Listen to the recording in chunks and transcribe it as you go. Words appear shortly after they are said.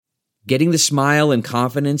Getting the smile and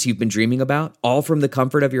confidence you've been dreaming about, all from the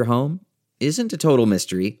comfort of your home, isn't a total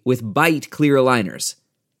mystery with Bite clear aligners.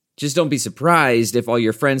 Just don't be surprised if all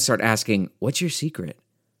your friends start asking, "What's your secret?"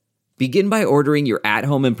 Begin by ordering your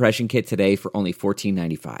at-home impression kit today for only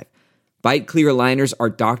 $14.95. Bite clear aligners are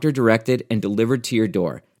doctor-directed and delivered to your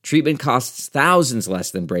door. Treatment costs thousands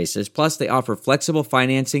less than braces, plus they offer flexible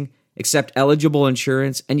financing, accept eligible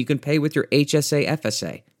insurance, and you can pay with your HSA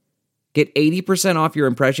FSA. Get 80% off your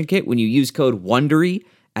impression kit when you use code WONDERY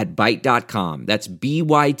at Byte.com. That's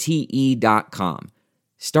BYTE.com.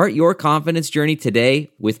 Start your confidence journey today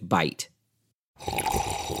with Byte.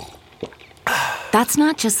 That's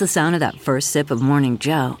not just the sound of that first sip of Morning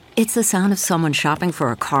Joe. It's the sound of someone shopping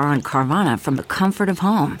for a car on Carvana from the comfort of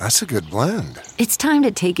home. That's a good blend. It's time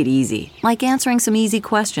to take it easy, like answering some easy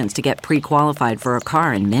questions to get pre-qualified for a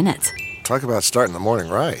car in minutes. Talk about starting the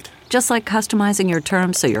morning right. Just like customizing your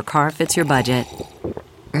terms so your car fits your budget.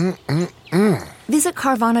 Visit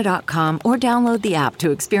Carvana.com or download the app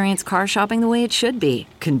to experience car shopping the way it should be.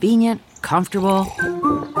 Convenient, comfortable.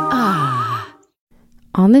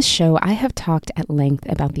 On this show, I have talked at length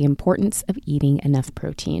about the importance of eating enough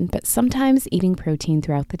protein, but sometimes eating protein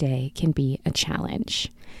throughout the day can be a challenge.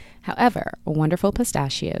 However, Wonderful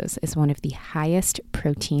Pistachios is one of the highest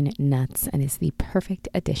protein nuts and is the perfect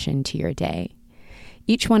addition to your day.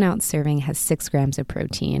 Each 1 ounce serving has 6 grams of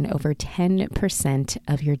protein, over 10%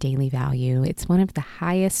 of your daily value. It's one of the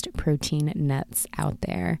highest protein nuts out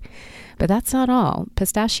there. But that's not all.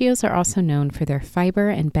 Pistachios are also known for their fiber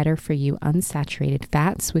and better for you unsaturated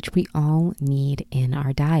fats, which we all need in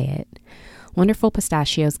our diet. Wonderful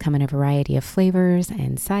Pistachios come in a variety of flavors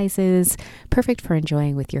and sizes, perfect for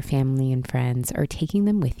enjoying with your family and friends or taking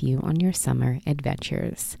them with you on your summer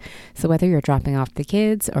adventures. So whether you're dropping off the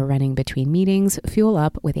kids or running between meetings, fuel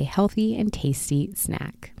up with a healthy and tasty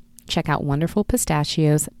snack. Check out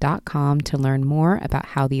wonderfulpistachios.com to learn more about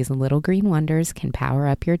how these little green wonders can power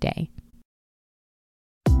up your day.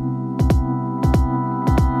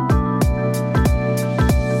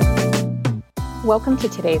 Welcome to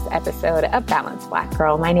today's episode of Balanced Black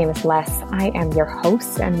Girl. My name is Les. I am your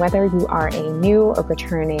host, and whether you are a new or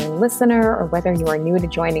returning listener, or whether you are new to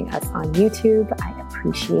joining us on YouTube, I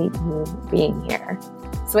appreciate you being here.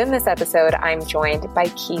 So in this episode, I'm joined by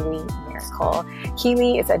Keylee Miracle.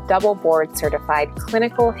 Keylee is a double board certified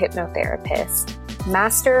clinical hypnotherapist,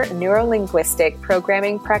 master neurolinguistic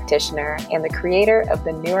programming practitioner, and the creator of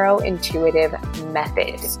the Neurointuitive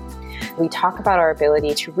Method. We talk about our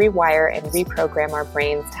ability to rewire and reprogram our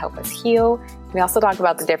brains to help us heal. We also talk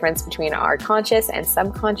about the difference between our conscious and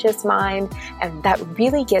subconscious mind, and that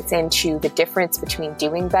really gets into the difference between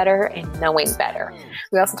doing better and knowing better.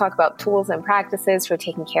 We also talk about tools and practices for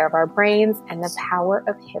taking care of our brains and the power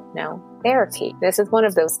of hypnotherapy. This is one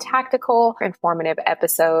of those tactical, informative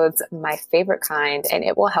episodes, my favorite kind, and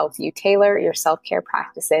it will help you tailor your self-care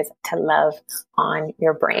practices to love on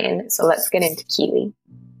your brain. So let's get into Keylee.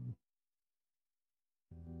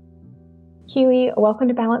 Keylee, welcome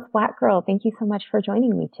to Balanced Black Girl. Thank you so much for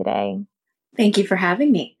joining me today. Thank you for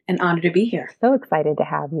having me. An honor to be here. So excited to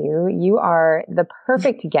have you. You are the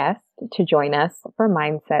perfect guest to join us for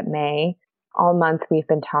Mindset May. All month, we've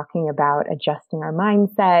been talking about adjusting our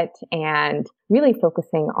mindset and really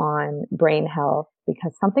focusing on brain health,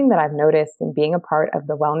 because something that I've noticed in being a part of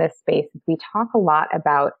the wellness space is we talk a lot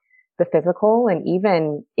about the physical and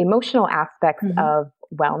even emotional aspects of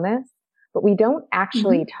wellness, but we don't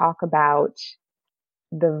actually talk about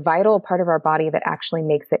the vital part of our body that actually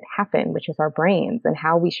makes it happen, which is our brains, and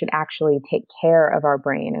how we should actually take care of our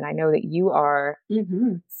brain. And I know that you are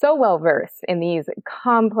so well versed in these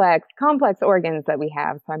complex organs that we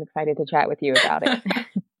have. So I'm excited to chat with you about it.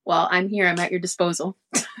 Well, I'm here. I'm at your disposal.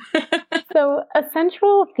 So a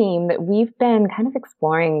central theme that we've been kind of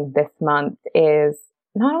exploring this month is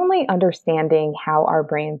not only understanding how our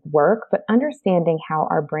brains work, but understanding how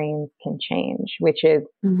our brains can change, which is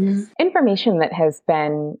information that has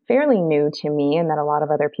been fairly new to me and that a lot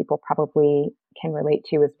of other people probably can relate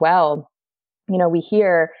to as well. You know, we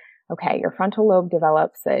hear, okay, your frontal lobe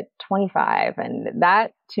develops at 25. And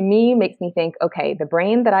that to me makes me think, okay, the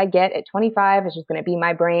brain that I get at 25 is just going to be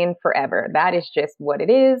my brain forever. That is just what it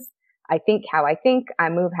is. I think how I think, I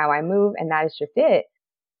move how I move, and that is just it.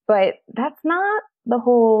 But that's not the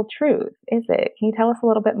whole truth, is it? Can you tell us a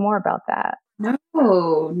little bit more about that?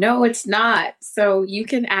 No, it's not. So you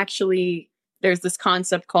can actually, there's this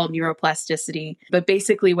concept called neuroplasticity, but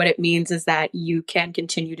basically what it means is that you can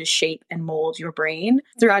continue to shape and mold your brain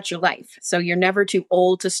throughout your life. So you're never too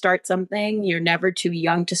old to start something. You're never too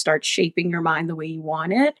young to start shaping your mind the way you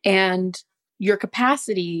want it. And your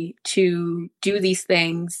capacity to do these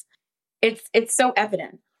things, it's so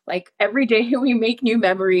evident. Like every day we make new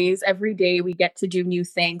memories, every day we get to do new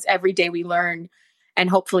things, every day we learn, and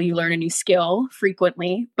hopefully you learn a new skill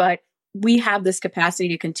frequently. But we have this capacity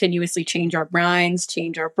to continuously change our minds,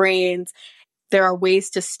 change our brains. There are ways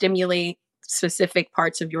to stimulate specific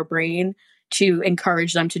parts of your brain to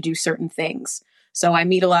encourage them to do certain things. So I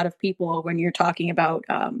meet a lot of people when you're talking about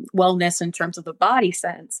wellness in terms of the body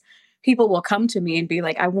sense. People will come to me and be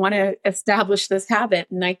like, I want to establish this habit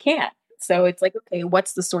and I can't. So it's like, okay,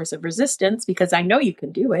 what's the source of resistance? Because I know you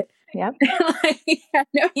can do it. Yep. I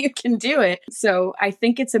know you can do it. So I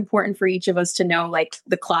think it's important for each of us to know, like,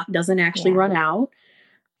 the clock doesn't actually run out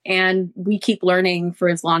and we keep learning for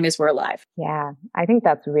as long as we're alive. Yeah, I think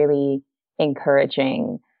that's really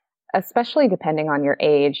encouraging, especially depending on your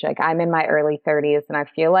age. Like I'm in my early 30s and I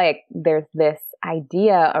feel like there's this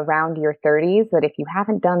idea around your 30s that if you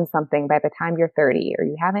haven't done something by the time you're 30 or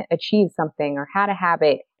you haven't achieved something or had a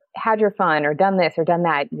habit, had your fun or done this or done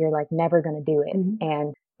that, you're like never going to do it. Mm-hmm.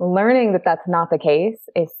 And learning that that's not the case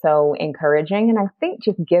is so encouraging. And I think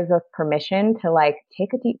just gives us permission to like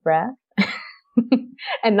take a deep breath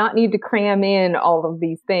and not need to cram in all of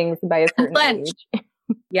these things by a certain age.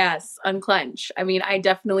 Yes, unclench. I mean, I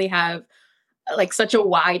definitely have like such a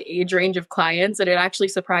wide age range of clients, and it actually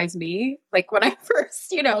surprised me. Like when I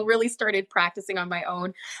first, really started practicing on my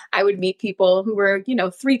own, I would meet people who were,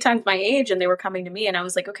 3 times my age, and they were coming to me and I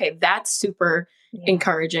was like, okay, that's super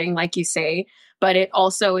encouraging, like you say, but it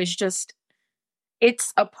also is just,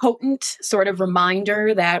 it's a potent sort of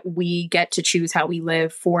reminder that we get to choose how we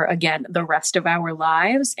live for, again, the rest of our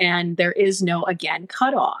lives. And there is no, again,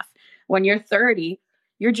 cutoff. When you're 30,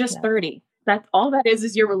 you're just 30. That's all that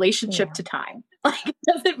is your relationship to time. Like, it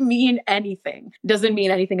doesn't mean anything. It doesn't mean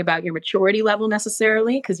anything about your maturity level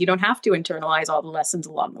necessarily, because you don't have to internalize all the lessons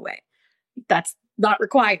along the way. That's not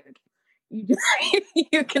required.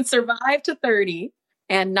 You can survive to 30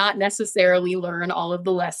 and not necessarily learn all of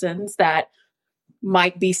the lessons that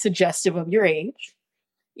might be suggestive of your age.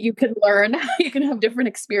 You can learn, you can have different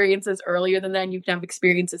experiences earlier than then, you can have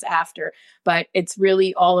experiences after, but it's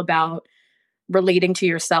really all about relating to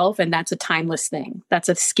yourself. And that's a timeless thing. That's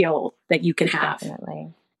a skill that you can have.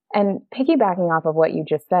 Definitely. And piggybacking off of what you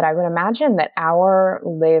just said, I would imagine that our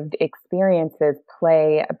lived experiences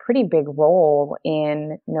play a pretty big role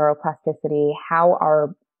in neuroplasticity, how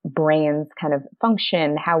our brains kind of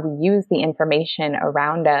function, how we use the information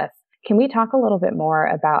around us. Can we talk a little bit more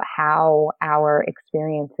about how our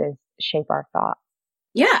experiences shape our thoughts?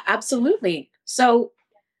 Yeah, absolutely. So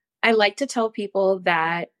I like to tell people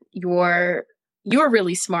that you're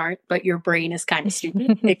really smart, but your brain is kind of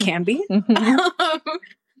stupid. It can be.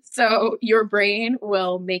 So your brain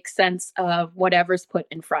will make sense of whatever's put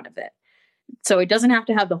in front of it. So it doesn't have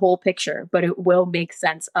to have the whole picture, but it will make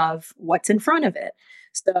sense of what's in front of it.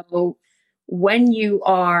 So when you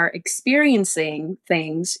are experiencing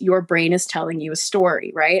things, your brain is telling you a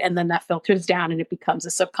story, right? And then that filters down and it becomes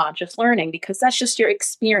a subconscious learning because that's just your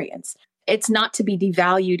experience. It's not to be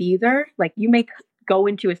devalued either. Like you may go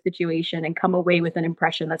into a situation and come away with an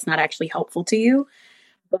impression that's not actually helpful to you,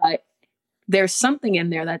 but there's something in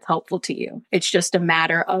there that's helpful to you. It's just a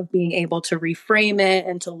matter of being able to reframe it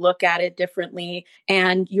and to look at it differently.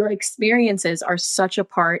 And your experiences are such a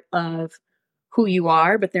part of who you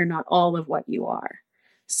are, but they're not all of what you are.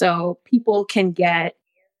 So people can get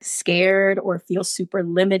scared or feel super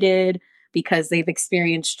limited because they've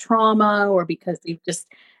experienced trauma or because they've just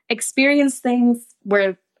experienced things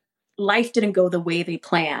where life didn't go the way they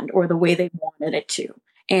planned or the way they wanted it to.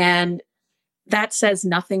 And that says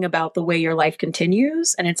nothing about the way your life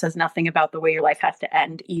continues, and it says nothing about the way your life has to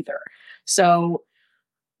end either. So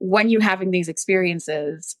when you're having these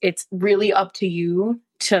experiences, it's really up to you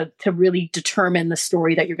to really determine the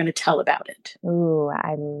story that you're going to tell about it. Ooh,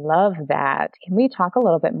 I love that. Can we talk a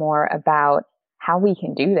little bit more about how we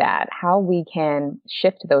can do that, how we can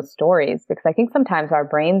shift those stories? Because I think sometimes our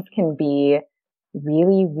brains can be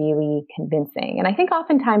really, really convincing. And I think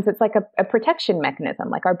oftentimes it's like a protection mechanism.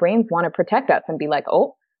 Like our brains want to protect us and be like,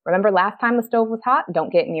 oh, remember last time the stove was hot?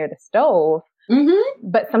 Don't get near the stove. Mm-hmm.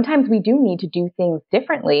 But sometimes we do need to do things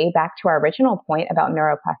differently, back to our original point about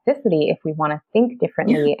neuroplasticity, if we want to think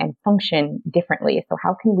differently and function differently. So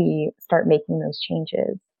how can we start making those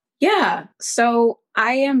changes? Yeah. So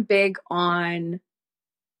I am big on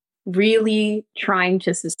really trying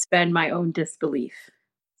to suspend my own disbelief.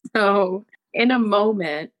 So in a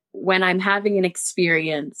moment when I'm having an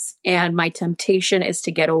experience and my temptation is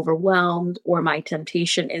to get overwhelmed or my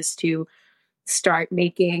temptation is to start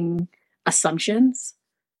making assumptions,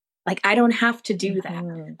 like I don't have to do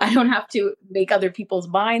that. I don't have to make other people's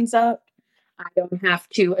minds up. I don't have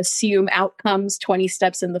to assume outcomes 20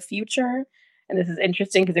 steps in the future. And this is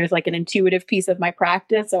interesting because there's like an intuitive piece of my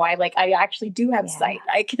practice. So I actually do have sight.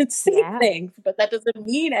 I can see things, but that doesn't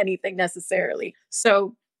mean anything necessarily.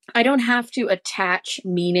 So I don't have to attach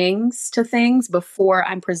meanings to things before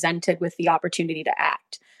I'm presented with the opportunity to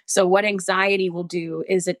act. So what anxiety will do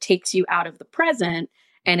is it takes you out of the present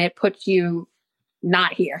and it puts you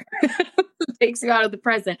not here. It takes you out of the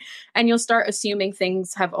present, and you'll start assuming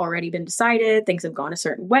things have already been decided, things have gone a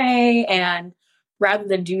certain way. And rather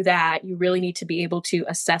than do that, you really need to be able to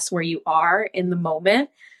assess where you are in the moment,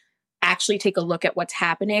 actually take a look at what's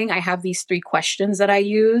happening. I have these 3 questions that I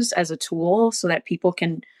use as a tool so that people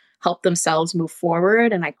can help themselves move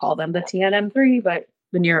forward. And I call them the TNM3, but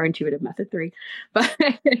the neurointuitive method 3. But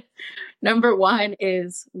number 1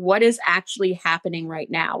 is, what is actually happening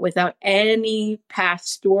right now without any past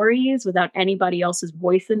stories, without anybody else's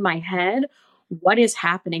voice in my head? What is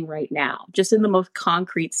happening right now, just in the most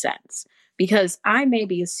concrete sense? Because I may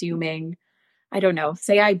be assuming, I don't know,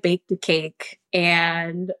 say I baked a cake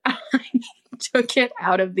and I took it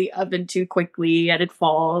out of the oven too quickly and it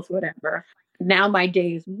falls, whatever. Now my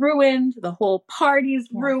day is ruined. The whole party's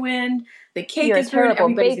ruined. The cake You're is ruined.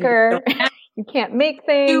 Everybody's baker. You can't make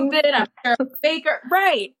things. Stupid. I'm a terrible baker.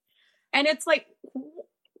 Right. And it's like,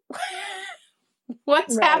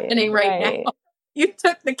 what's happening right now? You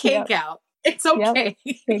took the cake out. It's okay.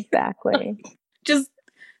 Exactly. Just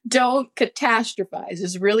don't catastrophize.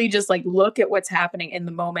 Just really just like look at what's happening in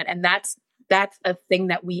the moment. And that's a thing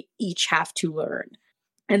that we each have to learn.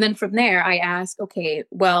 And then from there, I ask, okay,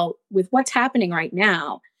 well, with what's happening right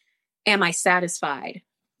now, am I satisfied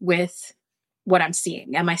with what I'm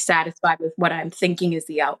seeing? Am I satisfied with what I'm thinking is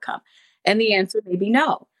the outcome? And the answer may be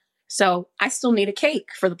no. So I still need a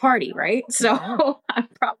cake for the party, right? So I'm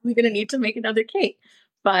probably going to need to make another cake,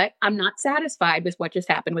 but I'm not satisfied with what just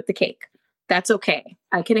happened with the cake. That's okay.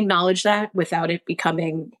 I can acknowledge that without it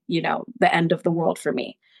becoming, the end of the world for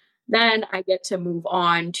me. Then I get to move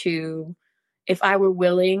on to, if I were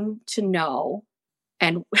willing to know,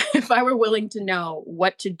 and if I were willing to know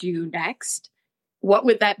what to do next, what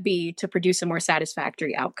would that be to produce a more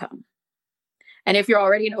satisfactory outcome? And if you're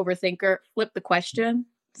already an overthinker, flip the question.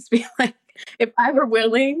 Just be like, if I were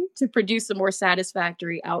willing to produce a more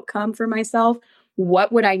satisfactory outcome for myself,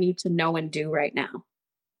 what would I need to know and do right now?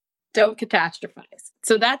 Don't catastrophize.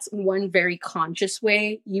 So that's one very conscious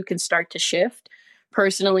way you can start to shift.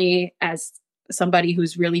 Personally, as somebody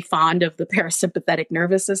who's really fond of the parasympathetic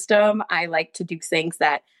nervous system, I like to do things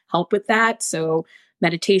that help with that. So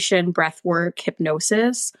meditation, breath work,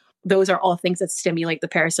 hypnosis, those are all things that stimulate the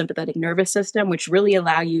parasympathetic nervous system, which really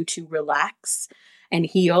allow you to relax and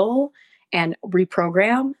heal and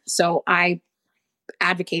reprogram. So I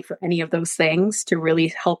advocate for any of those things to really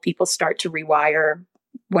help people start to rewire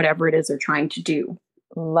whatever it is they're trying to do.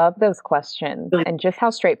 Love those questions and just how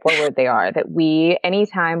straightforward they are, that we,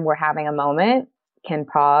 anytime we're having a moment, can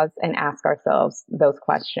pause and ask ourselves those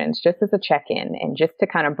questions just as a check-in and just to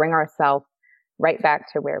kind of bring ourselves right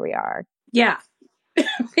back to where we are. Yeah.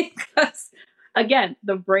 Because again,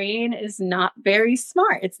 the brain is not very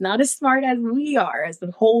smart. It's not as smart as we are, as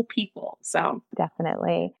the whole people. So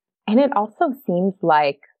definitely. And it also seems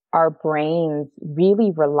like our brains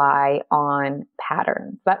really rely on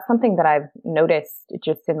patterns. That's something that I've noticed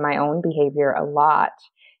just in my own behavior a lot,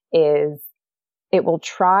 is it will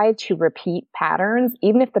try to repeat patterns,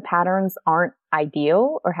 even if the patterns aren't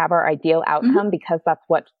ideal or have our ideal outcome, because that's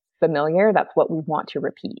what's familiar. That's what we want to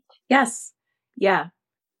repeat. Yes. Yeah.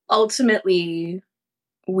 Ultimately,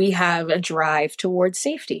 we have a drive towards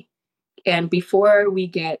safety. And before we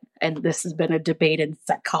get, and this has been a debate in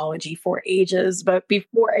psychology for ages, but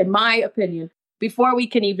before, in my opinion, before we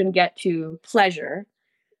can even get to pleasure,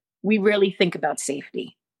 we really think about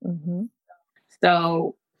safety. Mm-hmm.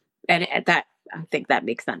 So, and that, I think that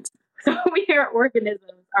makes sense. So we are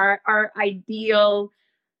organisms. Our ideal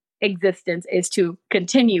existence is to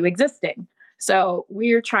continue existing. So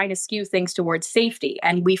we're trying to skew things towards safety,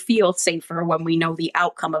 and we feel safer when we know the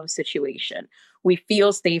outcome of a situation. We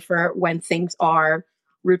feel safer when things are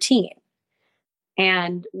routine.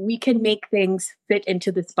 And we can make things fit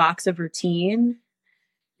into this box of routine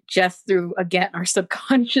just through, again, our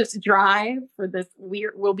subconscious drive for this.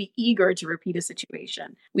 We'll be eager to repeat a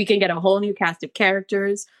situation. We can get a whole new cast of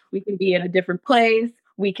characters. We can be in a different place.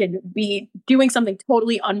 We can be doing something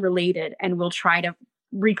totally unrelated, and we'll try to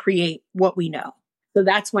recreate what we know. So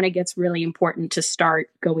that's when it gets really important to start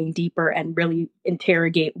going deeper and really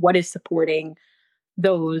interrogate what is supporting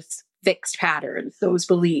those fixed patterns, those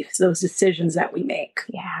beliefs, those decisions that we make.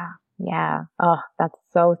 Yeah. Oh, that's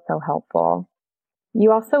so helpful.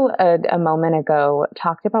 You also, a moment ago,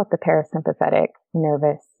 talked about the parasympathetic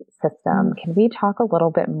nervous system. Can we talk a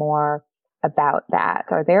little bit more about that.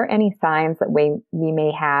 Are there any signs that we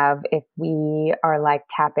may have if we are like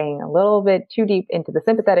tapping a little bit too deep into the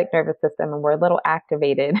sympathetic nervous system and we're a little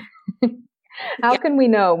activated? How can we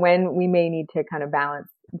know when we may need to kind of balance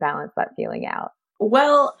that feeling out?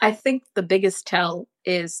 Well, I think the biggest tell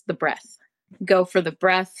is the breath. Go for the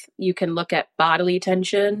breath. You can look at bodily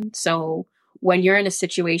tension. So when you're in a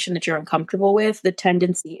situation that you're uncomfortable with, the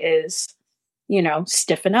tendency is,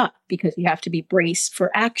 stiffen up because you have to be braced for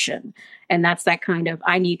action. And that's that kind of,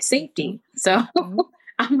 I need safety. So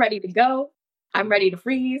I'm ready to go. I'm ready to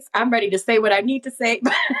freeze. I'm ready to say what I need to say.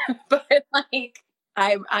 But like,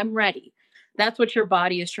 I'm ready. That's what your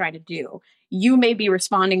body is trying to do. You may be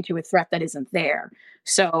responding to a threat that isn't there.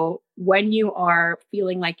 So when you are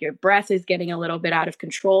feeling like your breath is getting a little bit out of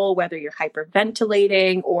control, whether you're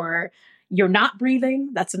hyperventilating or you're not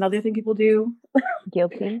breathing, that's another thing people do.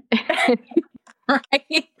 Guilty.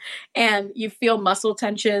 Right? And you feel muscle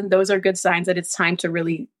tension, those are good signs that it's time to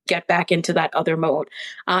really get back into that other mode.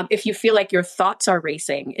 If you feel like your thoughts are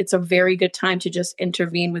racing, it's a very good time to just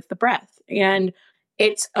intervene with the breath. And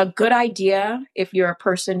it's a good idea if you're a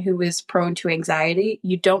person who is prone to anxiety,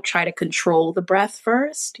 you don't try to control the breath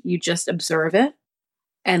first. You just observe it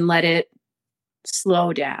and let it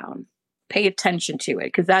slow down. Pay attention to it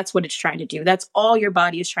because that's what it's trying to do. That's all your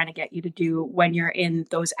body is trying to get you to do when you're in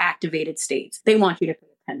those activated states. They want you to pay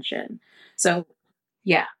attention. So,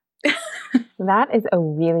 yeah. That is a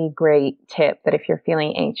really great tip that if you're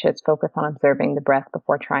feeling anxious, focus on observing the breath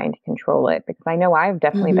before trying to control it. Because I know I've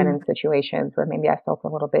definitely been in situations where maybe I felt a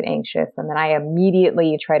little bit anxious and then I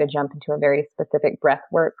immediately try to jump into a very specific breath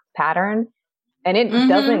work pattern. And it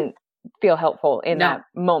doesn't feel helpful in that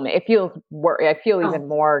moment. It feels I feel even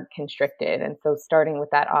more constricted. And so starting with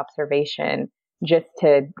that observation just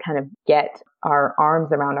to kind of get our arms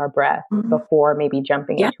around our breath before maybe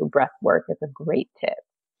jumping into breath work is a great tip.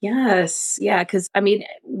 Yes. Yeah. Because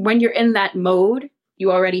when you're in that mode,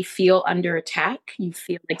 you already feel under attack. You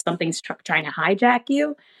feel like something's trying to hijack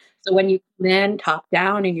you. So when you come in top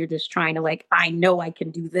down and you're just trying to I know I can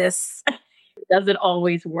do this, it doesn't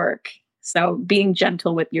always work. So being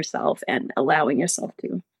gentle with yourself and allowing yourself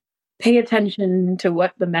to pay attention to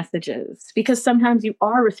what the message is, because sometimes you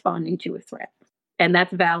are responding to a threat and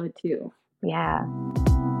that's valid too. Yeah.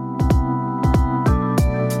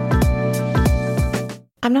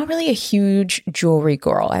 I'm not really a huge jewelry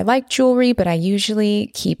girl. I like jewelry, but I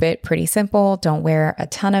usually keep it pretty simple, don't wear a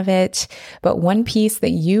ton of it. But one piece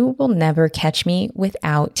that you will never catch me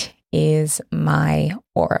without is my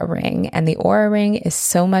Oura ring. And the Oura ring is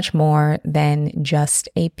so much more than just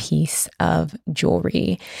a piece of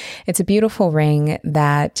jewelry. It's a beautiful ring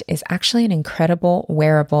that is actually an incredible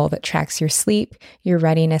wearable that tracks your sleep, your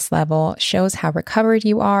readiness level, shows how recovered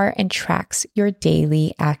you are, and tracks your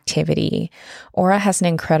daily activity. Oura has an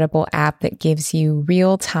incredible app that gives you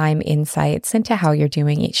real-time insights into how you're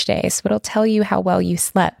doing each day. So it'll tell you how well you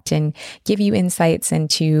slept and give you insights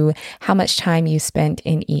into how much time you spent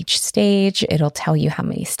in each stage. It'll tell you how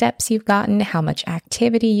many steps you've gotten, how much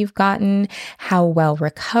activity you've gotten, how well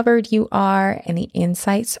recovered you are, and the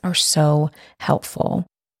insights are so helpful.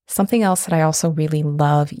 Something else that I also really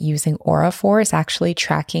love using Oura for is actually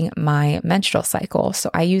tracking my menstrual cycle. So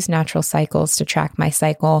I use Natural Cycles to track my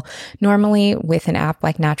cycle. Normally with an app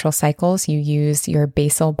like Natural Cycles, you use your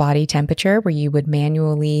basal body temperature where you would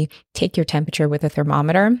manually take your temperature with a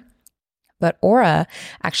thermometer. But Oura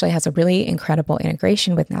actually has a really incredible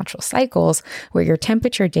integration with Natural Cycles where your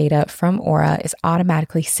temperature data from Oura is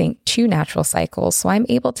automatically synced to Natural Cycles. So I'm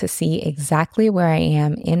able to see exactly where I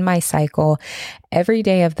am in my cycle every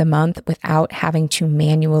day of the month without having to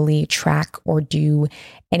manually track or do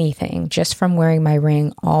anything. Just from wearing my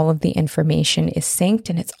ring, all of the information is synced,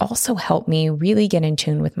 and it's also helped me really get in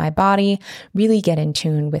tune with my body, really get in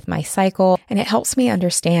tune with my cycle, and it helps me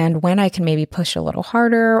understand when I can maybe push a little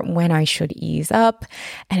harder, when I should ease up,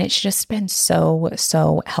 and it's just been so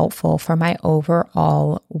helpful for my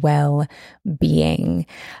overall well-being.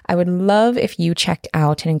 I would love if you checked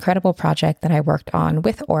out an incredible project that I worked on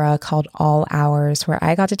with Oura called All Hours, where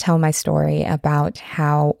I got to tell my story about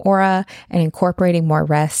how Oura and incorporating more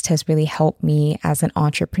rest has really helped me as an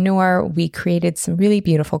entrepreneur. We created some really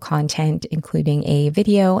beautiful content, including a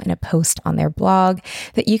video and a post on their blog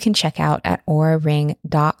that you can check out at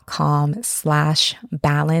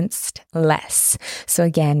auraring.com/balancedless. So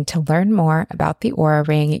again, to learn more about the Oura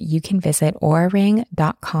Ring, you can visit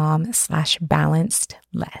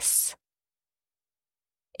auraring.com/balancedless.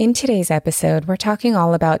 In today's episode, we're talking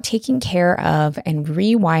all about taking care of and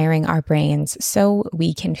rewiring our brains so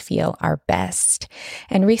we can feel our best.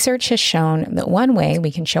 And research has shown that one way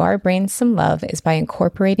we can show our brains some love is by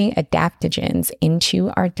incorporating adaptogens into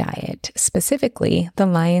our diet, specifically the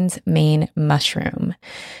lion's mane mushroom.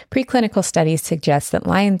 Preclinical studies suggest that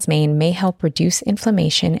lion's mane may help reduce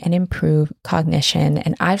inflammation and improve cognition,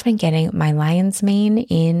 and I've been getting my lion's mane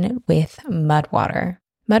in with mud water.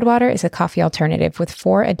 Mudwater is a coffee alternative with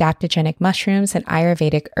 4 adaptogenic mushrooms and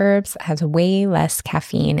Ayurvedic herbs that has way less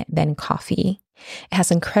caffeine than coffee. It has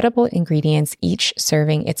incredible ingredients, each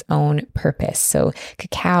serving its own purpose. So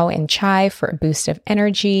cacao and chai for a boost of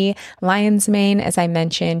energy, lion's mane, as I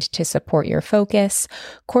mentioned, to support your focus,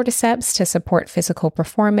 cordyceps to support physical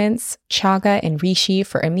performance, chaga and reishi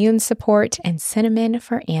for immune support, and cinnamon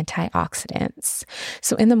for antioxidants.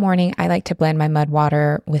 So in the morning, I like to blend my mud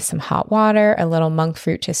water with some hot water, a little monk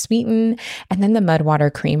fruit to sweeten, and then the mud water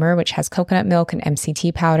creamer, which has coconut milk and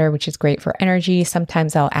MCT powder, which is great for energy.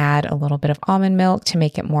 Sometimes I'll add a little bit of almond milk to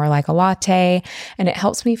make it more like a latte, and it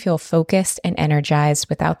helps me feel focused and energized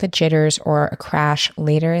without the jitters or a crash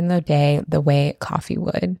later in the day the way coffee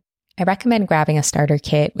would. I recommend grabbing a starter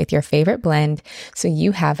kit with your favorite blend so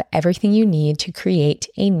you have everything you need to create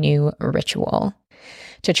a new ritual.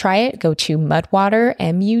 To try it, go to mudwater,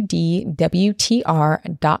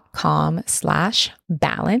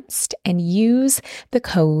 mudwtr.com/balanced and use the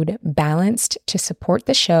code BALANCED to support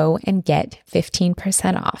the show and get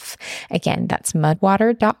 15% off. Again, that's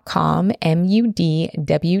mudwater.com,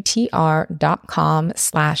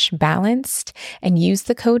 mudwtr.com/balanced, and use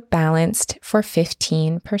the code BALANCED for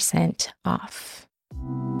 15% off.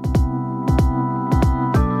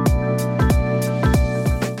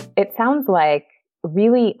 It sounds like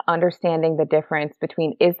really understanding the difference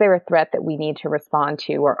between, is there a threat that we need to respond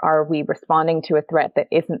to, or are we responding to a threat that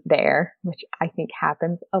isn't there, which I think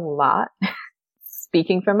happens a lot.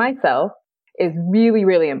 Speaking for myself, is really,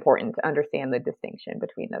 really important to understand the distinction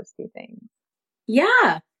between those two things.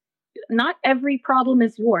 Yeah. Not every problem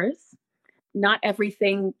is yours. Not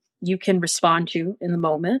everything you can respond to in the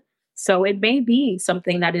moment. So it may be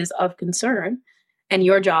something that is of concern, and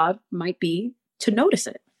your job might be to notice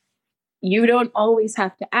it. You don't always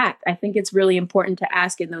have to act. I think it's really important to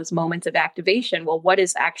ask in those moments of activation, well, what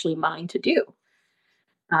is actually mine to do?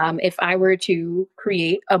 If I were to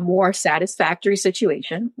create a more satisfactory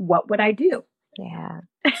situation, what would I do? Yeah.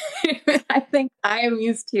 I think I am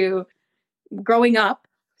used to growing up.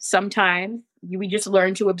 Sometimes we just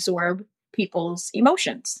learn to absorb people's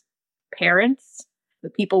emotions. Parents,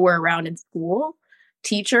 the people we're around in school,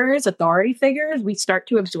 teachers, authority figures, we start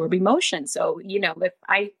to absorb emotion. So, if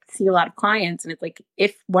I see a lot of clients and it's like,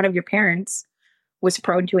 if one of your parents was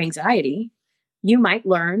prone to anxiety, you might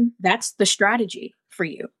learn that's the strategy for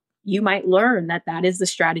you. You might learn that that is the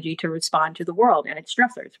strategy to respond to the world and its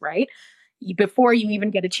stressors, right? Before you even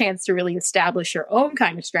get a chance to really establish your own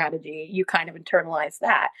kind of strategy, you kind of internalize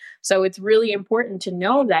that. So it's really important to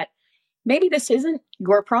know that maybe this isn't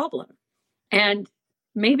your problem. And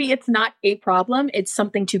maybe it's not a problem. It's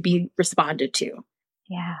something to be responded to.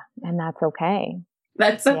 Yeah. And that's okay.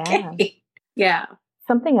 That's okay. Yeah.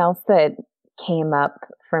 Something else that came up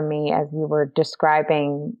for me as you were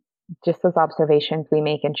describing just those observations we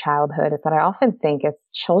make in childhood is that I often think as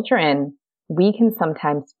children, we can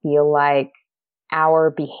sometimes feel like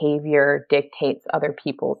our behavior dictates other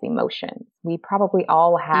people's emotions. We probably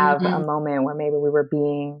all have a moment where maybe we were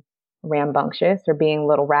being rambunctious or being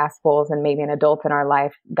little rascals, and maybe an adult in our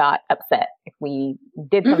life got upset if we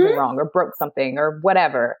did something wrong or broke something or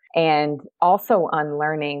whatever. And also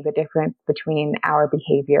unlearning the difference between our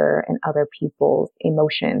behavior and other people's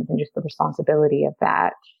emotions and just the responsibility of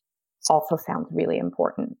that also sounds really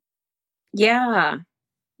important. Yeah.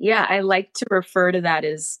 Yeah. I like to refer to that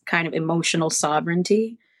as kind of emotional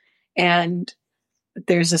sovereignty. And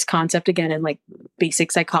there's this concept again in like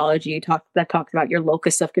basic psychology that talks about your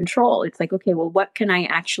locus of control. It's like, okay, well, what can I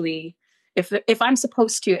actually, if I'm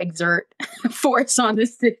supposed to exert force on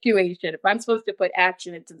this situation, if I'm supposed to put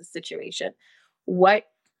action into the situation, what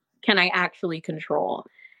can I actually control?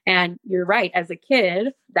 And you're right. As a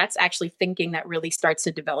kid, that's actually thinking that really starts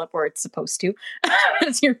to develop, or it's supposed to,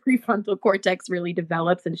 as your prefrontal cortex really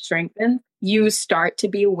develops and strengthens. You start to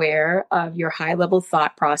be aware of your high level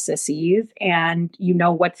thought processes, and you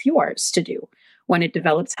know what's yours to do when it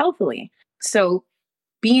develops healthily. So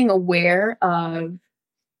being aware of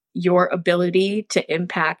your ability to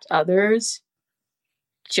impact others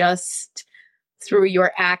just through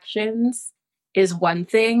your actions is one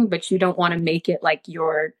thing, but you don't want to make it like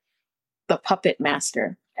you're the puppet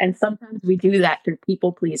master And sometimes we do that through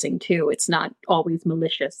people pleasing too. It's not always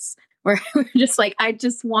malicious. We're just like, I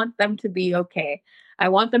just want them to be okay. I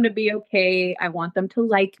want them to be okay. I want them to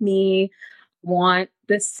like me. Want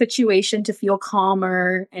this situation to feel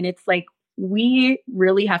calmer. And it's like, we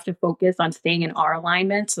really have to focus on staying in our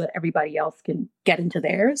alignment so that everybody else can get into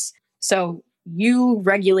theirs. So you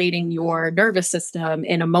regulating your nervous system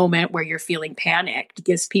in a moment where you're feeling panicked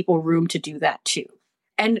gives people room to do that too.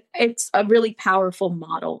 And it's a really powerful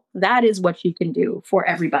model. That is what you can do for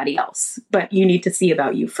everybody else, but you need to see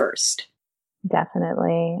about you first.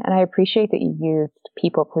 Definitely. And I appreciate that you used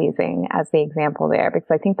people pleasing as the example there,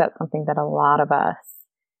 because I think that's something that a lot of us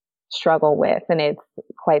struggle with. And it's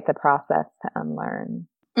quite the process to unlearn.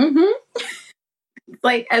 Mm-hmm.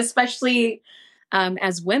 Like, especially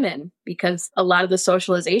as women, because a lot of the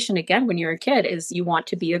socialization, again, when you're a kid, is you want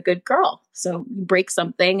to be a good girl. So you break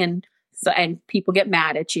something and people get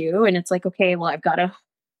mad at you. And it's like, okay, well, I've got to,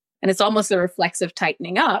 and it's almost a reflexive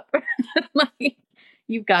tightening up. Like,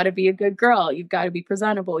 you've got to be a good girl. You've got to be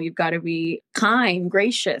presentable. You've got to be kind,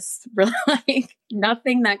 gracious, like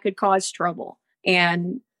nothing that could cause trouble.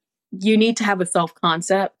 And you need to have a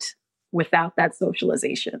self-concept without that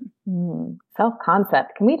socialization.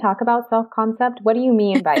 Self-concept. Can we talk about self-concept? What do you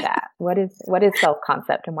mean by that? What is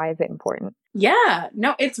self-concept and why is it important? Yeah,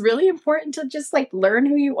 no, it's really important to just like learn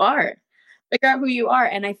who you are, figure out who you are.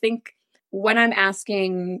 And I think when I'm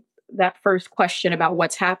asking that first question about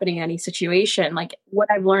what's happening in any situation, like what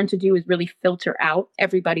I've learned to do is really filter out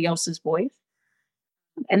everybody else's voice.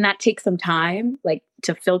 And that takes some time, like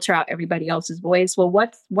to filter out everybody else's voice. Well,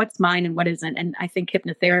 what's mine and what isn't? And I think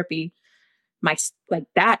hypnotherapy,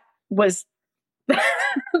 that was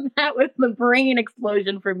that was the brain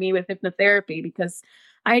explosion for me with hypnotherapy, because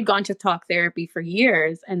I had gone to talk therapy for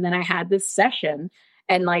years. And then I had this session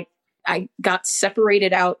and like, I got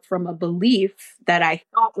separated out from a belief that I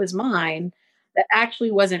thought was mine that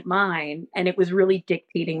actually wasn't mine. And it was really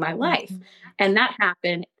dictating my life. And that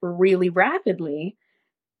happened really rapidly.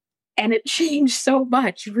 And it changed so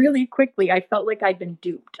much really quickly. I felt like I'd been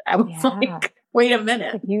duped. I was like, wait a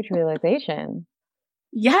minute. It's a huge realization.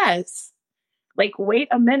 Yes. Like, wait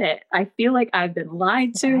a minute. I feel like I've been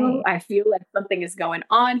lied to. Right. I feel like something is going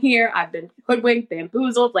on here. I've been hoodwinked,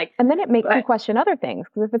 bamboozled. Like, and then it makes you question other things.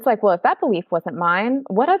 Because if it's like, well, if that belief wasn't mine,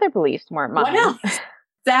 what other beliefs weren't mine? What else?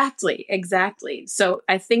 Exactly. So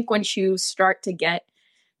I think once you start to get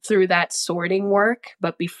through that sorting work,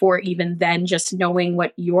 but before even then, just knowing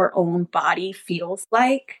what your own body feels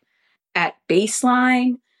like at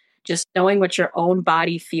baseline, just knowing what your own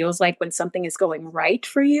body feels like when something is going right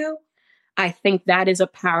for you, I think that is a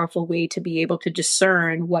powerful way to be able to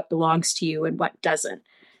discern what belongs to you and what doesn't.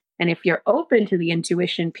 And if you're open to the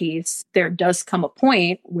intuition piece, there does come a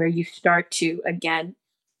point where you start to, again,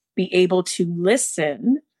 be able to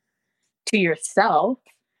listen to yourself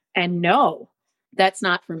and know that's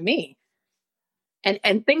not for me.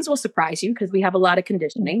 And things will surprise you because we have a lot of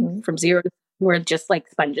conditioning from zero to we're just like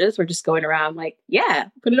sponges. We're just going around like, yeah,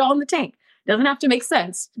 put it all in the tank. Doesn't have to make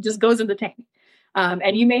sense. It just goes in the tank.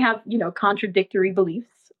 And you may have, contradictory beliefs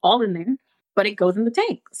all in there, but it goes in the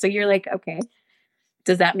tank. So you're like, okay,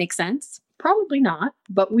 does that make sense? Probably not,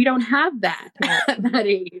 but we don't have that at that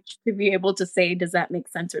age to be able to say, does that make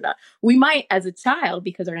sense or not? We might, as a child,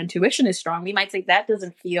 because our intuition is strong, we might say that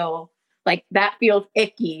doesn't feel like that feels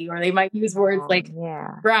icky, or they might use words like,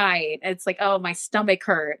 right. It's like, oh, my stomach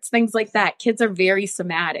hurts, things like that. Kids are very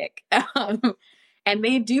somatic and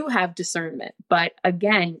they do have discernment. But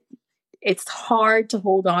again, it's hard to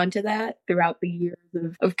hold on to that throughout the years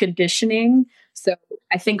of conditioning. So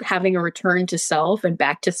I think having a return to self and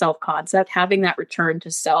back to self-concept, having that return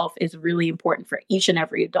to self is really important for each and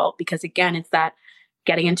every adult, because again, it's that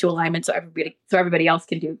getting into alignment so everybody else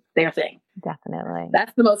can do their thing. Definitely.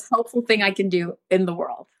 That's the most helpful thing I can do in the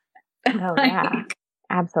world. Oh, yeah.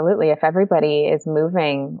 Absolutely. If everybody is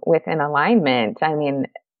moving within alignment, I mean,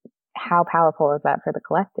 how powerful is that for the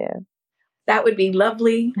collective? That would be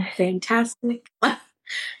lovely. Fantastic.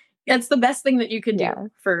 That's the best thing that you can do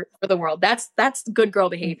for the world. That's good girl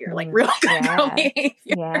behavior, like real good girl behavior.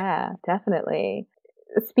 Yeah, definitely.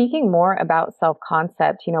 Speaking more about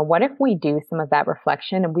self-concept, what if we do some of that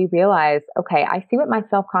reflection and we realize, okay, I see what my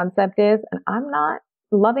self-concept is and I'm not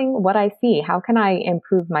loving what I see. How can I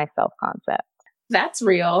improve my self-concept? That's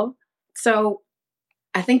real. So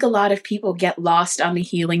I think a lot of people get lost on the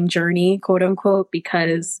healing journey, quote unquote,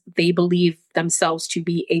 because they believe themselves to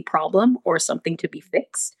be a problem or something to be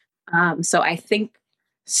fixed. So I think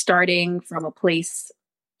starting from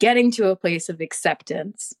getting to a place of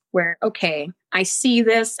acceptance where, okay, I see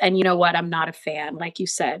this and you know what, I'm not a fan, like you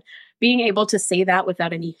said, being able to say that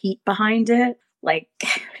without any heat behind it like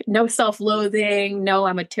no self-loathing, no,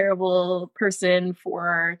 I'm a terrible person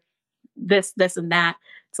for this, and that.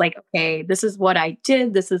 It's like, okay, this is what I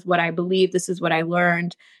did. This is what I believe. This is what I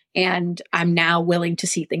learned. And I'm now willing to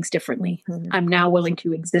see things differently. I'm now willing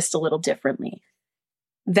to exist a little differently.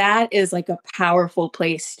 That is like a powerful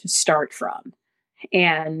place to start from.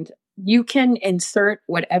 And you can insert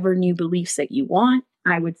whatever new beliefs that you want.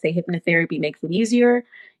 I would say hypnotherapy makes it easier.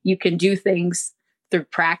 You can do things through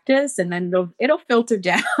practice, and then it'll filter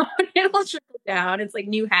down. It'll trickle down. It's like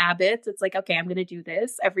new habits. It's like, okay, I'm going to do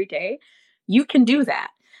this every day. You can do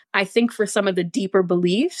that. I think for some of the deeper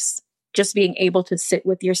beliefs, just being able to sit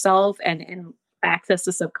with yourself and access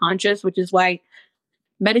the subconscious, which is why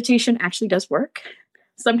meditation actually does work.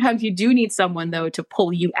 Sometimes you do need someone, though, to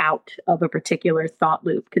pull you out of a particular thought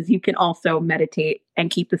loop, because you can also meditate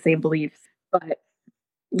and keep the same beliefs. But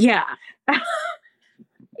yeah,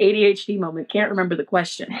 ADHD moment. Can't remember the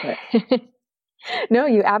question. But. No,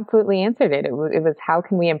 you absolutely answered it. It was how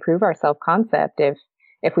can we improve our self-concept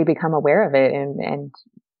if we become aware of it and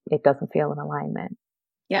it doesn't feel in alignment.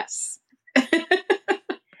 Yes.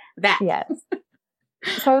 That. Yes.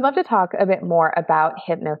 So I would love to talk a bit more about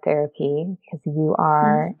hypnotherapy, because you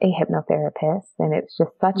are a hypnotherapist and it's just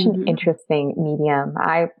such an interesting medium.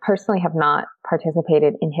 I personally have not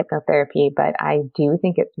participated in hypnotherapy, but I do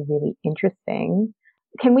think it's really interesting.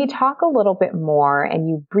 Can we talk a little bit more, and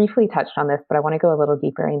you briefly touched on this, but I want to go a little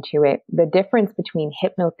deeper into it, the difference between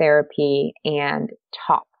hypnotherapy and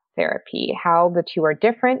talk therapy, how the two are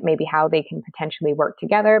different, maybe how they can potentially work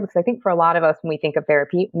together? Because I think for a lot of us, when we think of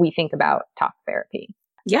therapy, we think about talk therapy.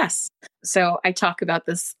 Yes. So I talk about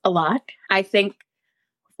this a lot. I think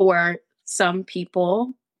for some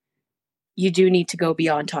people, you do need to go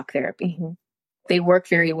beyond talk therapy. They work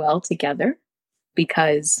very well together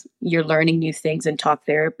because you're learning new things in talk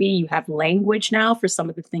therapy. You have language now for some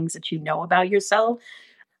of the things that you know about yourself.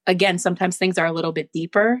 Again, sometimes things are a little bit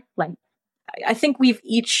deeper. Like, I think we've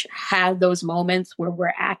each had those moments where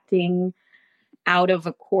we're acting out of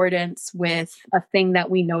accordance with a thing that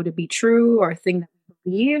we know to be true or a thing that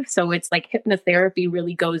we believe. So it's like hypnotherapy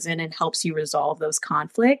really goes in and helps you resolve those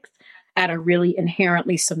conflicts at a really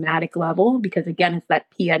inherently somatic level, because again, it's that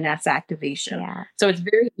PNS activation. Yeah. So it's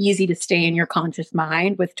very easy to stay in your conscious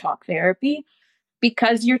mind with talk therapy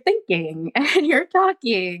because you're thinking and you're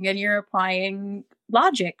talking and you're applying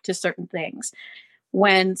logic to certain things,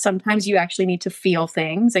 when sometimes you actually need to feel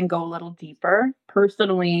things and go a little deeper.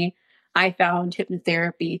 Personally, I found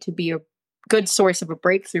hypnotherapy to be a good source of a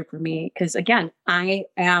breakthrough for me because, again, I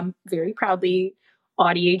am very proudly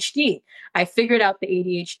ADHD. I figured out the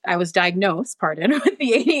ADHD. I was diagnosed, with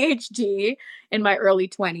the ADHD in my early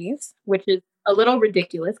 20s, which is a little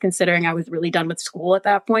ridiculous considering I was really done with school at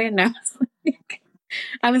that point. And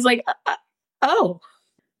I was like, oh,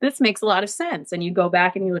 this makes a lot of sense. And you go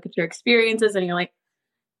back and you look at your experiences and you're like,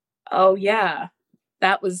 oh yeah,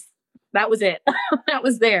 that was it. That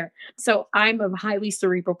was there. So I'm a highly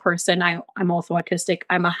cerebral person. I'm also autistic.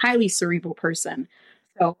 I'm a highly cerebral person.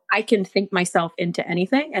 So I can think myself into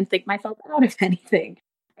anything and think myself out of anything.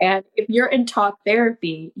 And if you're in talk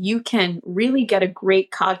therapy, you can really get a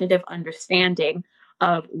great cognitive understanding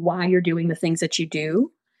of why you're doing the things that you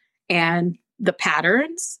do and the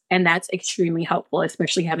patterns. And that's extremely helpful,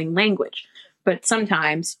 especially having language. But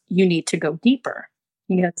sometimes you need to go deeper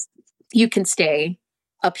because you can stay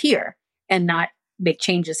up here and not make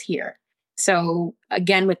changes here. So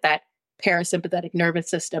again, with that parasympathetic nervous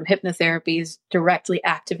system, hypnotherapy is directly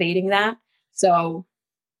activating that. So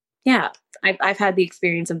yeah, I've had the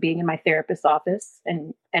experience of being in my therapist's office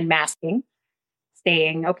and masking,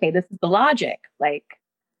 saying, okay, this is the logic. Like,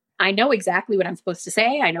 I know exactly what I'm supposed to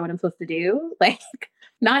say. I know what I'm supposed to do. Like,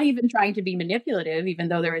 not even trying to be manipulative, even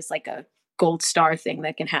though there is like a gold star thing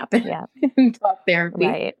that can happen in talk therapy.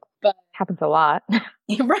 Right. But happens a lot.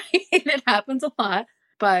 Right. It happens a lot.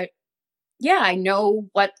 But yeah, I know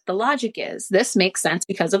what the logic is. This makes sense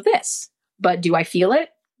because of this. But do I feel it?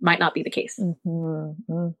 Might not be the case. I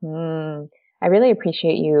really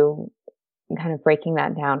appreciate you kind of breaking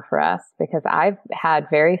that down for us, because I've had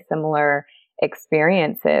very similar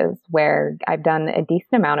experiences where I've done a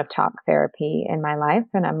decent amount of talk therapy in my life.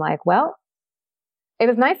 And I'm like, well, it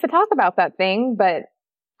was nice to talk about that thing, but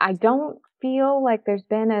I don't feel like there's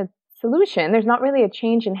been a solution. There's not really a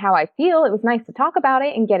change in how I feel. It was nice to talk about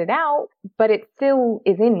it and get it out, but it still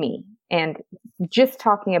is in me. And just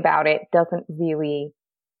talking about it doesn't really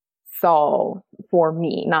solve for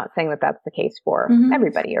me. Not saying that that's the case for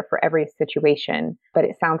everybody or for every situation, but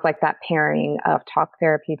it sounds like that pairing of talk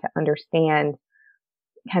therapy to understand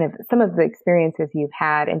kind of some of the experiences you've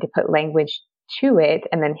had and to put language to it,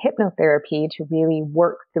 and then hypnotherapy to really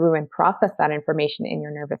work through and process that information in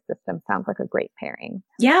your nervous system sounds like a great pairing.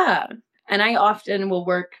 Yeah. And I often will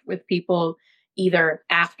work with people either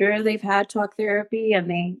after they've had talk therapy and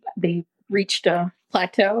they reached a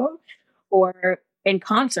plateau, or in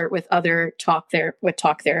concert with other talk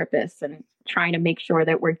therapists, and trying to make sure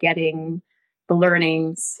that we're getting the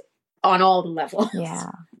learnings on all the levels.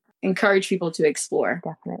 Yeah. Encourage people to explore.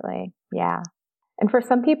 Definitely. Yeah. And for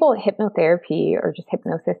some people, hypnotherapy or just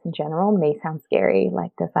hypnosis in general may sound scary.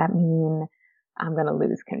 Like, does that mean I'm going to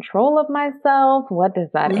lose control of myself? What does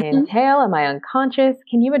that entail? Am I unconscious?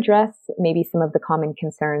 Can you address maybe some of the common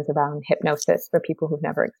concerns around hypnosis for people who've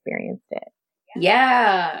never experienced it?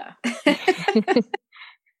 Yeah.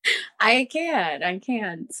 I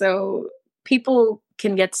can. So people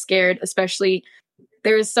can get scared, especially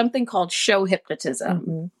there is something called show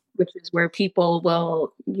hypnotism, which is where people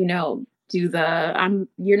will, do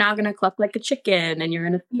you're not going to cluck like a chicken and you're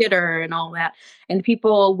in a theater and all that. And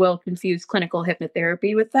people will confuse clinical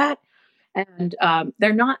hypnotherapy with that. And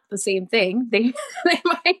they're not the same thing. They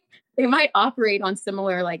might operate on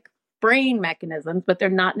similar like brain mechanisms, but they're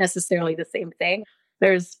not necessarily the same thing.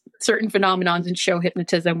 There's certain phenomenons in show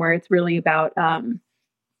hypnotism where it's really about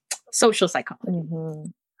social psychology.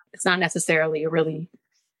 It's not necessarily a really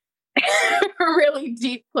really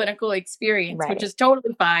deep clinical experience, right, which is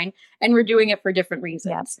totally fine. And we're doing it for different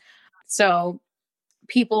reasons. Yep. So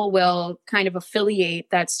people will kind of affiliate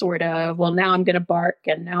that sort of, well, now I'm going to bark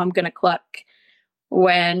and now I'm going to cluck,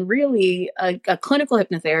 when really a clinical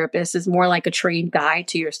hypnotherapist is more like a trained guide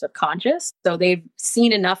to your subconscious. So they've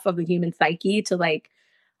seen enough of the human psyche to like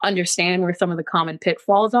understand where some of the common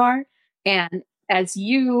pitfalls are. And as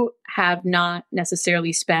you have not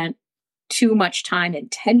necessarily spent too much time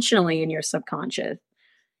intentionally in your subconscious,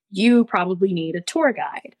 you probably need a tour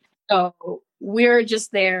guide. So we're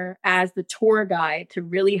just there as the tour guide to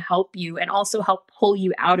really help you and also help pull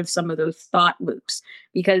you out of some of those thought loops,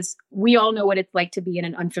 because we all know what it's like to be in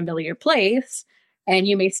an unfamiliar place, and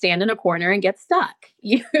you may stand in a corner and get stuck.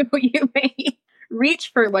 You may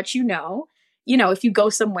reach for what you know. If you go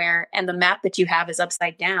somewhere and the map that you have is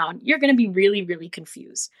upside down, you're going to be really, really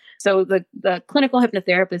confused. So the clinical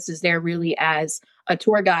hypnotherapist is there really as a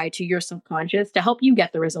tour guide to your subconscious to help you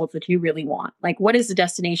get the results that you really want. Like, what is the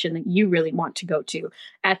destination that you really want to go to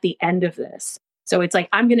at the end of this? So it's like,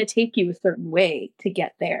 I'm going to take you a certain way to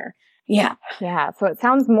get there. Yeah. Yeah. So it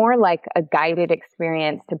sounds more like a guided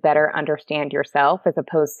experience to better understand yourself, as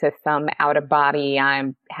opposed to some out of body, I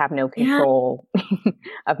have no control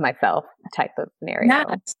of myself type of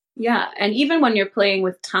scenario. Yeah. And even when you're playing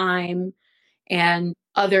with time and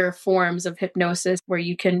other forms of hypnosis where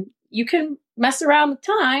you can mess around with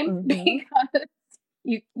time, because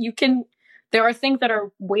there are things that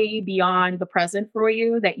are way beyond the present for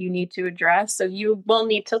you that you need to address. So you will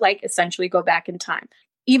need to like essentially go back in time.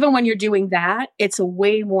 Even when you're doing that, it's a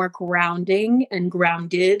way more grounding and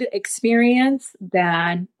grounded experience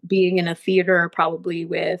than being in a theater, probably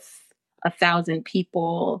with 1,000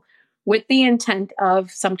 people, with the intent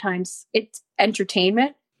of sometimes it's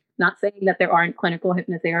entertainment. Not saying that there aren't clinical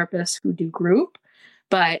hypnotherapists who do group,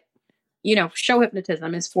 but show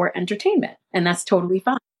hypnotism is for entertainment, and that's totally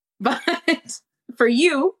fine. But for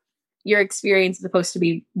you, your experience is supposed to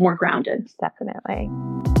be more grounded. Definitely.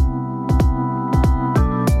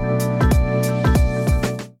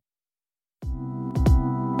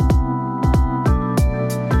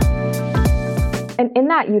 And in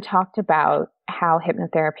that, you talked about how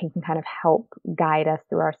hypnotherapy can kind of help guide us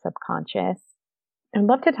through our subconscious. I'd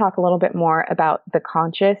love to talk a little bit more about the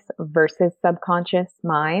conscious versus subconscious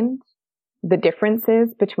mind, the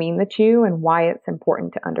differences between the two, and why it's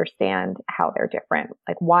important to understand how they're different.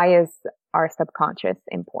 Like, why is our subconscious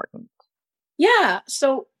important? Yeah.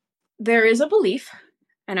 So there is a belief,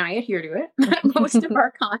 and I adhere to it,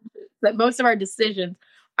 that most of our decisions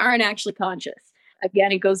aren't actually conscious.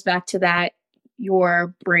 Again, it goes back to that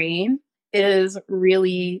your brain is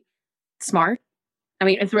really smart. I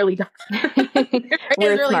mean, it's really dumb.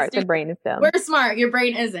 We're really smart. Stupid. The brain is dumb. We're smart. Your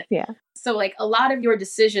brain isn't. Yeah. So like a lot of your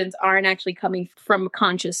decisions aren't actually coming from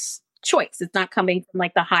conscious choice. It's not coming from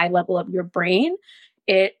like the high level of your brain.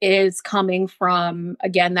 It is coming from,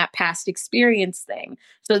 again, that past experience thing.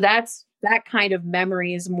 So that kind of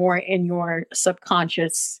memory is more in your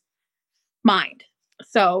subconscious mind.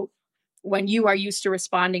 So when you are used to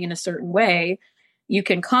responding in a certain way, you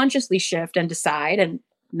can consciously shift and decide, and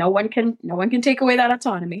no one can take away that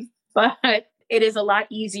autonomy. But it is a lot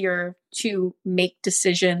easier to make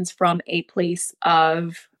decisions from a place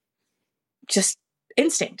of just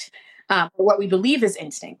instinct, or what we believe is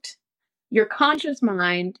instinct. Your conscious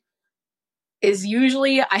mind is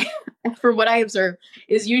usually, from what I observe,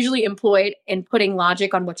 is usually employed in putting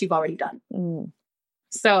logic on what you've already done.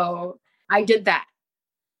 So I did that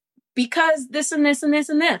because this and this and this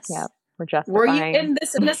and this. Yeah, we're justifying. Were you in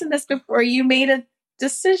this and this and this before you made a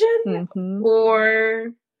decision?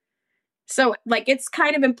 Or so like it's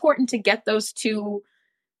kind of important to get those two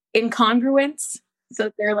incongruence.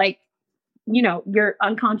 So they're like, you know, your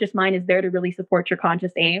unconscious mind is there to really support your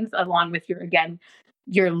conscious aims along with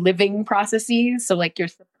your living processes. So like your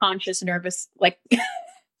subconscious nervous, like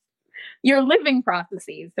your living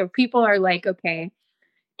processes. So people are like, okay,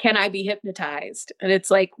 can I be hypnotized? And it's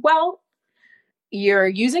like, well, you're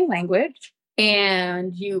using language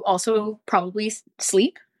and you also probably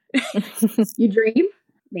sleep. You dream,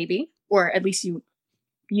 maybe, or at least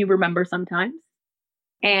you remember sometimes.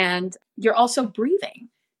 And you're also breathing.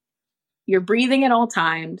 You're breathing at all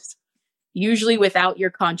times, usually without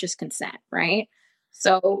your conscious consent, right?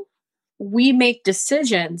 So we make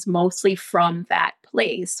decisions mostly from that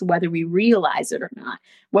place, whether we realize it or not.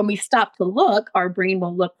 When we stop to look, our brain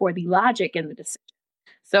will look for the logic in the decision.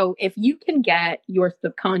 So if you can get your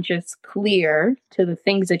subconscious clear to the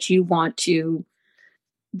things that you want to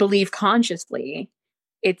believe consciously,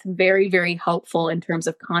 it's very, very helpful in terms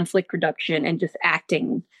of conflict reduction and just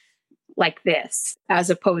acting like this, as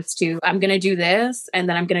opposed to I'm going to do this and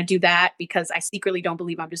then I'm going to do that because I secretly don't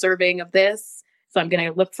believe I'm deserving of this. So I'm going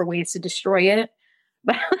to look for ways to destroy it.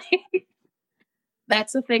 But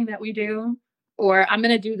that's the thing that we do. Or I'm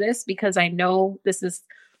going to do this because I know this is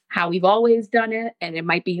how we've always done it. And it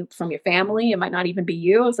might be from your family. It might not even be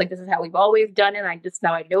you. It's like, this is how we've always done it.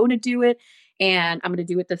 Now I know to do it. And I'm going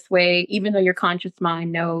to do it this way, even though your conscious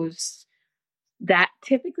mind knows that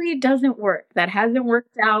typically doesn't work. That hasn't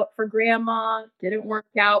worked out for grandma, didn't work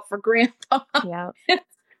out for grandpa. Yeah. It's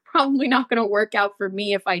probably not going to work out for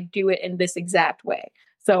me if I do it in this exact way.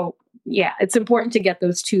 So yeah, it's important to get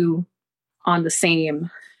those two on the same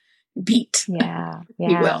beat. Yeah.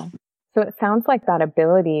 If you will. So it sounds like that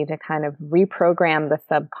ability to kind of reprogram the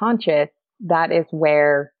subconscious, that is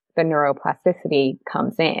where the neuroplasticity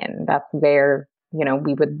comes in. That's where, you know,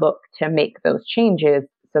 we would look to make those changes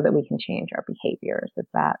so that we can change our behaviors. Is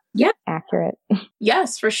that accurate?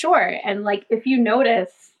 Yes, for sure. And like, if you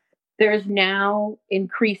notice, there's now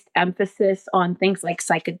increased emphasis on things like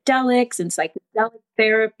psychedelics and psychedelic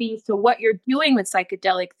therapy. So what you're doing with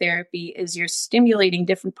psychedelic therapy is you're stimulating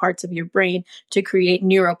different parts of your brain to create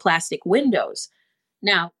neuroplastic windows.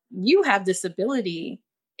 Now, you have this ability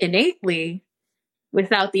innately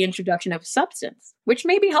without the introduction of a substance, which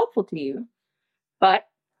may be helpful to you. But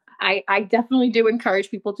I definitely do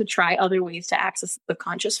encourage people to try other ways to access the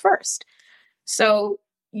conscious first. So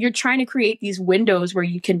you're trying to create these windows where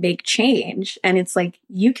you can make change. And it's like,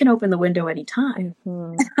 you can open the window anytime.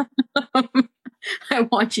 I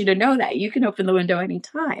want you to know that you can open the window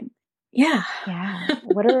anytime. Yeah. Yeah.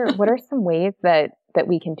 What are some ways that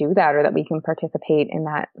we can do that, or that we can participate in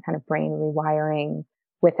that kind of brain rewiring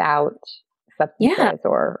without substances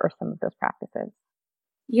or some of those practices?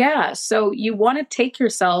 Yeah. So you want to take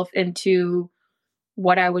yourself into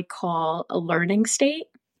what I would call a learning state.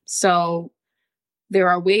 So there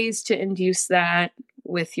are ways to induce that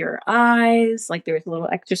with your eyes. Like there's a little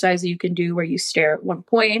exercise that you can do where you stare at one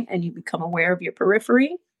point and you become aware of your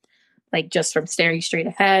periphery, like just from staring straight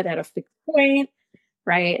ahead at a fixed point,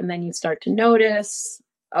 right? And then you start to notice,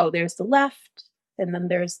 oh, there's the left, and then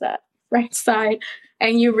there's that right side.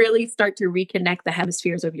 And you really start to reconnect the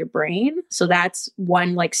hemispheres of your brain. So that's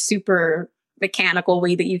one like super mechanical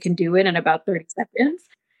way that you can do it in about 30 seconds.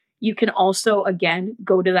 You can also, again,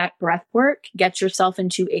 go to that breath work, get yourself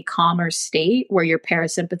into a calmer state where your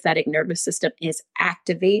parasympathetic nervous system is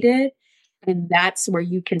activated. And that's where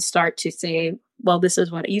you can start to say, well, this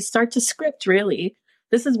is what you start to script, really.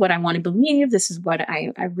 This is what I want to believe. This is what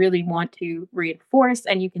I really want to reinforce.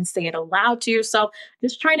 And you can say it aloud to yourself,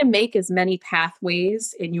 just trying to make as many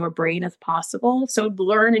pathways in your brain as possible. So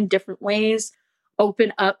learn in different ways,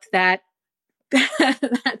 open up that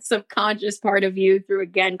that subconscious part of you through,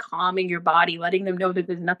 again, calming your body, letting them know that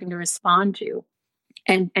there's nothing to respond to,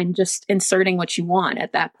 and just inserting what you want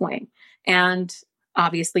at that point. And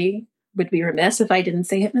obviously would be remiss if I didn't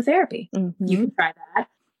say hypnotherapy. Mm-hmm. You can try that.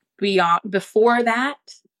 Before that,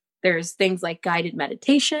 there's things like guided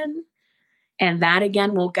meditation. And that,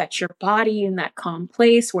 again, will get your body in that calm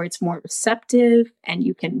place where it's more receptive and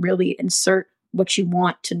you can really insert what you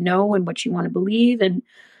want to know and what you want to believe. And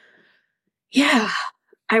yeah,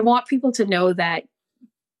 I want people to know that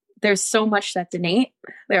there's so much that's innate.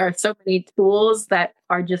 There are so many tools that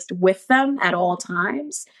are just with them at all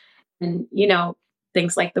times. And, you know,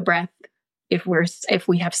 things like the breath, if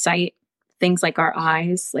we have sight, things like our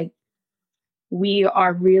eyes, like we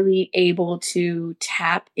are really able to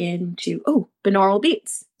tap into, binaural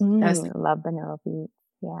beats. Love binaural beats.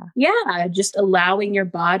 Yeah. Yeah. Just allowing your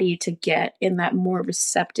body to get in that more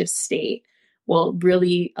receptive state will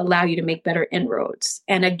really allow you to make better inroads.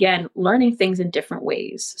 And again, learning things in different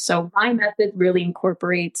ways. So my method really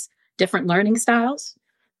incorporates different learning styles.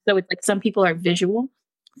 So it's like some people are visual,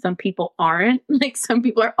 some people aren't, like some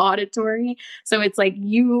people are auditory. So it's like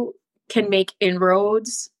you can make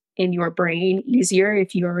inroads in your brain easier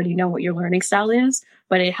if you already know what your learning style is,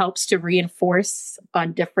 but it helps to reinforce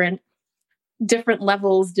on different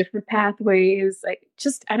levels, different pathways. Like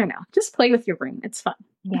I don't know, just play with your brain. It's fun.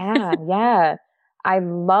 Yeah. I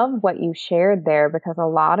love what you shared there because a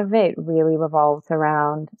lot of it really revolves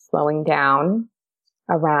around slowing down,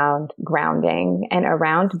 around grounding, and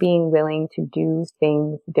around being willing to do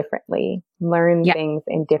things differently, learn things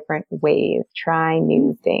in different ways, try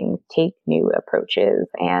new things, take new approaches.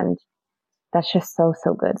 And that's just so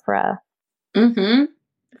good for us. Mm-hmm.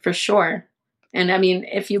 For sure. And I mean,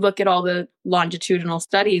 if you look at all the longitudinal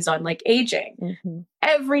studies on like aging,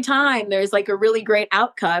 every time there's like a really great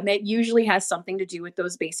outcome, it usually has something to do with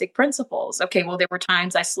those basic principles. Okay, well, there were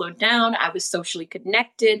times I slowed down, I was socially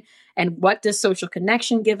connected. And what does social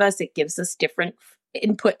connection give us? It gives us different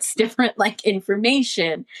inputs, different like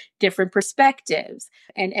information, different perspectives,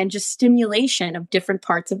 and just stimulation of different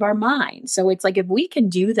parts of our mind. So it's like if we can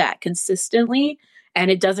do that consistently, and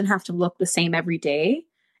it doesn't have to look the same every day,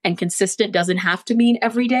 and consistent doesn't have to mean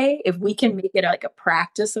every day. If we can make it like a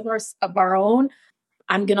practice of our own,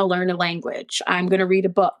 I'm going to learn a language. I'm going to read a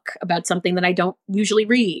book about something that I don't usually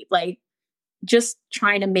read. Like just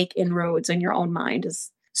trying to make inroads in your own mind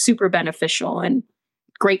is super beneficial and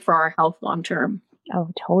great for our health long term. Oh,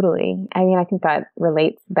 totally. I mean, I think that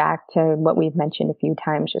relates back to what we've mentioned a few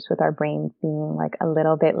times, just with our brains being like a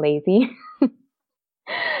little bit lazy.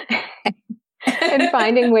 And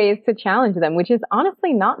finding ways to challenge them, which is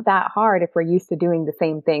honestly not that hard if we're used to doing the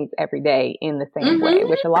same things every day in the same way,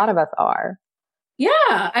 which a lot of us are. Yeah.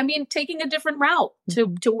 I mean, taking a different route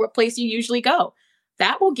to a place you usually go,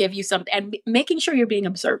 that will give you something, and making sure you're being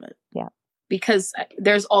observant. Yeah. Because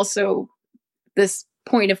there's also this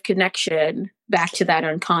point of connection back to that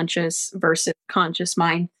unconscious versus conscious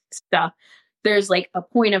mind stuff. There's like a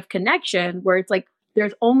point of connection where it's like,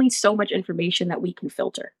 there's only so much information that we can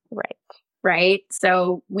filter. Right.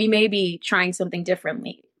 So we may be trying something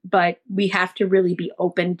differently, but we have to really be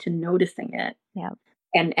open to noticing it. Yeah.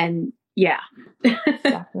 And yeah.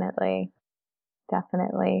 Definitely.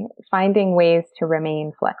 Finding ways to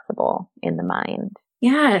remain flexible in the mind.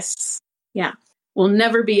 Yes. Yeah. Will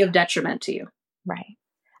never be of detriment to you. Right.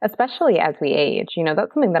 Especially as we age. You know,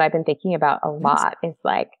 that's something that I've been thinking about a lot is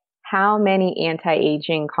like how many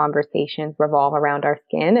anti-aging conversations revolve around our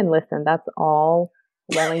skin. And listen, that's all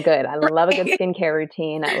well and good. I love a good skincare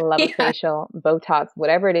routine. I love a facial, Botox,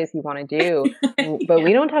 whatever it is you want to do. But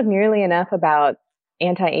we don't talk nearly enough about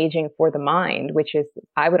anti-aging for the mind, which is,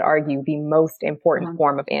 I would argue, the most important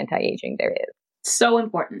form of anti-aging there is. So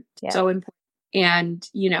important. Yeah. So important. And,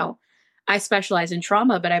 you know, I specialize in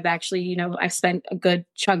trauma, but I've actually, you know, I've spent a good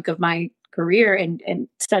chunk of my career in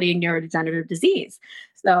studying neurodegenerative disease.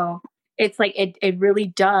 So it's like, it really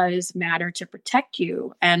does matter to protect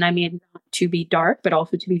you. And I mean, not to be dark, but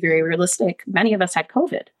also to be very realistic. Many of us had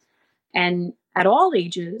COVID, and at all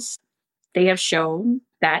ages, they have shown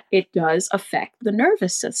that it does affect the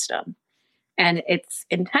nervous system. And its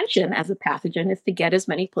intention as a pathogen is to get as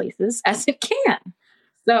many places as it can.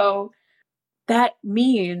 So that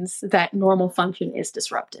means that normal function is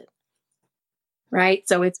disrupted. Right?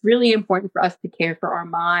 So it's really important for us to care for our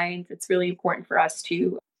minds. It's really important for us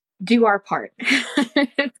to do our part.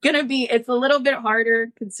 It's a little bit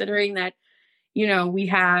harder considering that, you know, we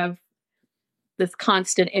have this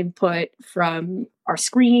constant input from our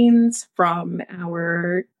screens, from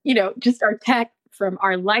our, you know, just our tech, from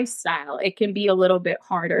our lifestyle. It can be a little bit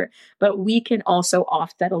harder, but we can also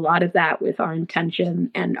offset a lot of that with our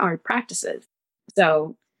intention and our practices.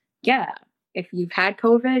 So yeah, if you've had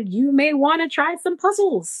COVID, you may want to try some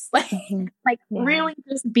puzzles. Really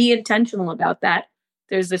just be intentional about that.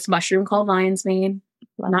 There's this mushroom called lion's mane.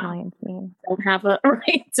 Lion's mane. Don't have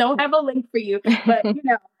a link for you, but you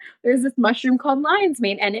know, there's this mushroom called lion's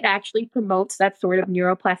mane, and it actually promotes that sort of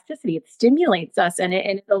neuroplasticity. It stimulates us, and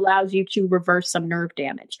it allows you to reverse some nerve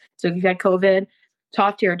damage. So if you've had COVID,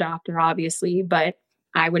 talk to your doctor, obviously, but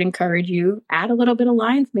I would encourage you, add a little bit of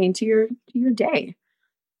lion's mane to your day.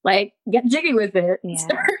 Like, get jiggy with it. Yeah.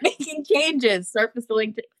 Start making changes. Start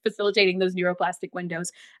facilitating those neuroplastic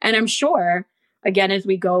windows. And I'm sure, again, as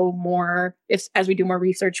we do more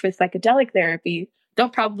research with psychedelic therapy, there'll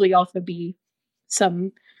probably also be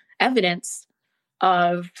some evidence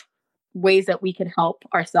of ways that we can help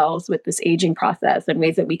ourselves with this aging process and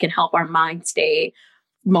ways that we can help our mind stay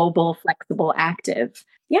mobile, flexible, active.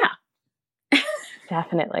 Yeah.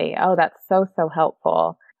 Definitely. Oh, that's so, so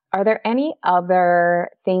helpful. Are there any other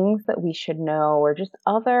things that we should know or just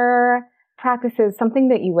other practices, something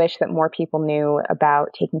that you wish that more people knew about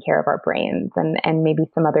taking care of our brains and maybe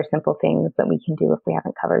some other simple things that we can do if we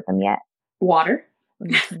haven't covered them yet? Water.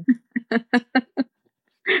 Mm-hmm.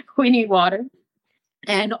 We need water.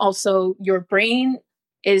 And also your brain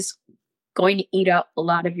is going to eat up a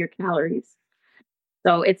lot of your calories.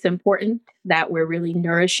 So it's important that we're really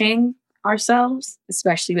nourishing ourselves,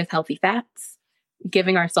 especially with healthy fats,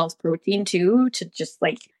 giving ourselves protein too, to just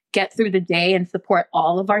like get through the day and support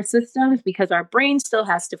all of our systems, because our brain still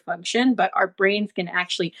has to function, but our brains can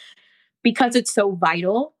actually, because it's so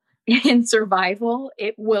vital in survival,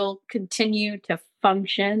 it will continue to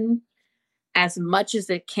function as much as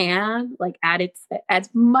it can, like as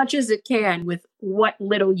much as it can with what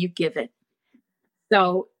little you give it.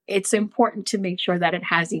 So it's important to make sure that it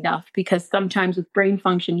has enough, because sometimes with brain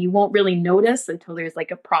function, you won't really notice until there's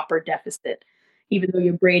like a proper deficit, even though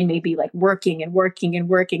your brain may be like working and working and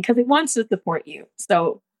working because it wants to support you.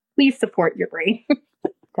 So please support your brain.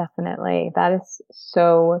 Definitely. That is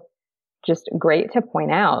so just great to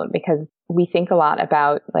point out, because we think a lot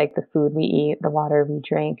about like the food we eat, the water we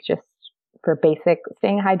drink, just for basic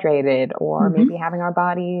staying hydrated, or maybe having our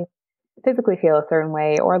body physically feel a certain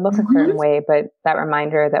way or look a certain way. But that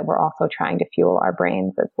reminder that we're also trying to fuel our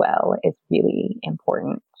brains as well is really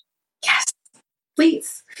important. Yes.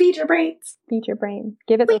 Please feed your brains. Feed your brain.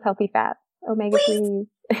 Give it those healthy fats, omega-3s.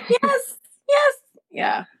 Yes. Yes.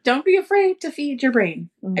 Yeah. Don't be afraid to feed your brain.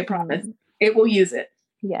 I promise. It will use it.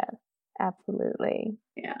 Yes, absolutely.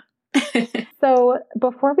 Yeah. So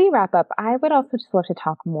before we wrap up, I would also just love to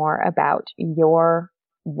talk more about your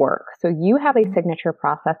work. So you have a signature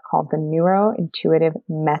process called the Neurointuitive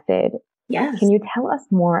Method. Yes. Can you tell us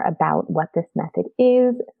more about what this method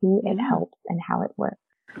is, who it helps, and how it works?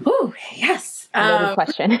 Oh, yes. Loaded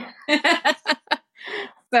question.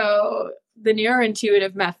 So the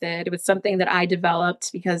Neurointuitive Method was something that I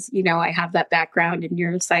developed because, you know, I have that background in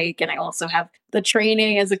neuropsych, and I also have the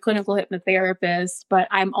training as a clinical hypnotherapist, but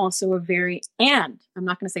I'm also I'm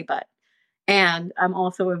not going to say but, and I'm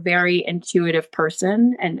also a very intuitive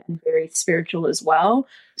person and very spiritual as well.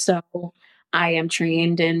 So I am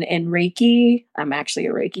trained in Reiki. I'm actually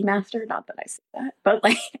a Reiki master. Not that I say that, but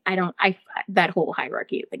like, that whole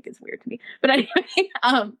hierarchy I think is weird to me. But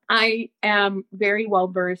anyway, I am very well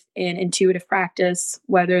versed in intuitive practice,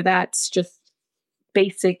 whether that's just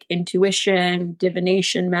basic intuition,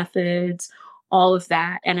 divination methods, all of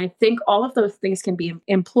that. And I think all of those things can be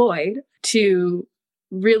employed to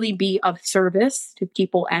really be of service to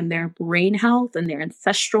people and their brain health and their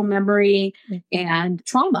ancestral memory and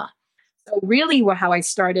trauma. So really how I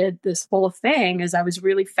started this whole thing is I was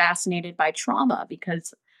really fascinated by trauma,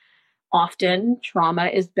 because often trauma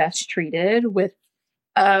is best treated with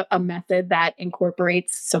a method that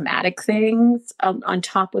incorporates somatic things on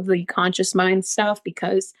top of the conscious mind stuff,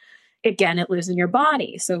 because again, it lives in your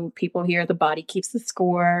body. So people hear the body keeps the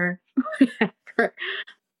score,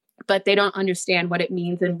 but they don't understand what it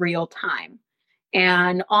means in real time.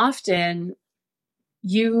 And often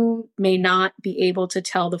you may not be able to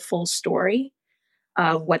tell the full story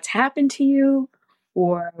of what's happened to you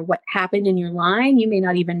or what happened in your line. You may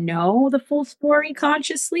not even know the full story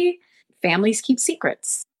consciously. Families keep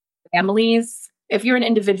secrets. Families, if you're an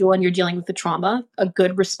individual and you're dealing with the trauma, a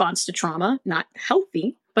good response to trauma, not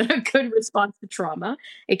healthy, but a good response to trauma,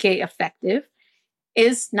 aka effective,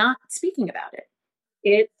 is not speaking about it.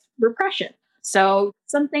 It's repression. So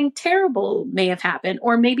something terrible may have happened,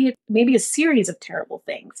 or maybe a series of terrible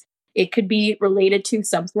things. It could be related to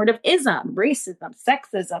some sort of ism, racism,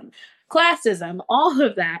 sexism, classism, all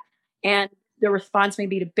of that. And the response may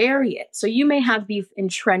be to bury it. So you may have these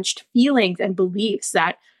entrenched feelings and beliefs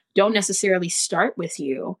that don't necessarily start with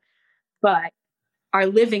you, but are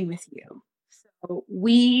living with you. So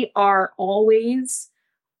we are always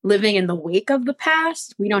living in the wake of the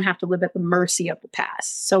past. We don't have to live at the mercy of the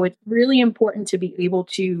past. So it's really important to be able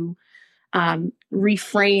to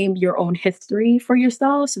reframe your own history for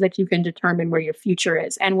yourself so that you can determine where your future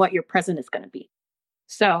is and what your present is going to be.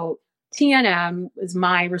 So TNM is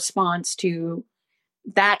my response to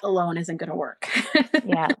that alone isn't going to work.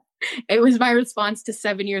 Yeah. It was my response to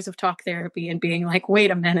 7 years of talk therapy and being like, wait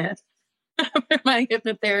a minute, my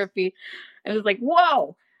hypnotherapy. I was like,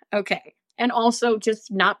 whoa, okay. And also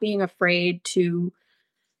just not being afraid to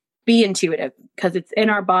be intuitive, because it's in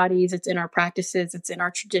our bodies, it's in our practices, it's in our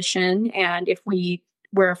tradition. And if we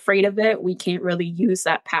we're afraid of it, we can't really use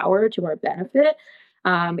that power to our benefit.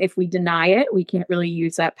 If we deny it, we can't really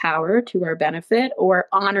use that power to our benefit or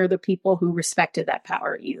honor the people who respected that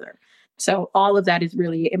power either. So all of that is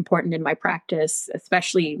really important in my practice,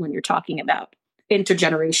 especially when you're talking about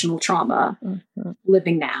intergenerational trauma,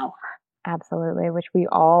 living now. Absolutely, which we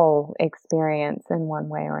all experience in one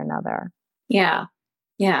way or another. Yeah.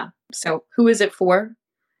 Yeah. So who is it for?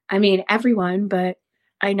 I mean, everyone, but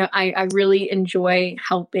I know I really enjoy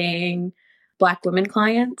helping Black women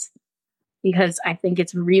clients because I think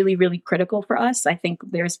it's really, really critical for us. I think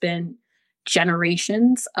there's been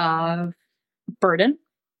generations of burden,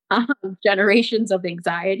 generations of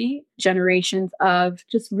anxiety, generations of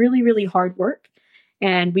just really, really hard work.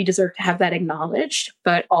 And we deserve to have that acknowledged,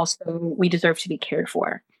 but also we deserve to be cared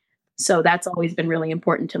for. So that's always been really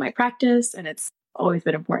important to my practice, and it's always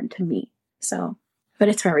been important to me. So, but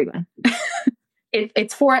it's for everyone.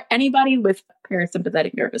 It's for anybody with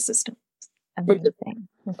parasympathetic nervous system. Amazing,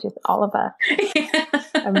 which is all of us.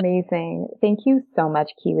 Amazing. Thank you so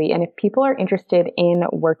much, Keylee. And if people are interested in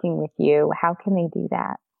working with you, how can they do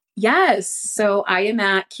that? Yes. So I am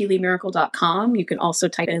at KeyleeMiracle.com. You can also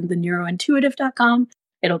type in theneurointuitive.com.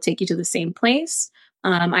 It'll take you to the same place.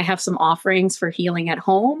 I have some offerings for healing at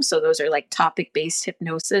home. So those are like topic-based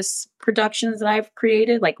hypnosis productions that I've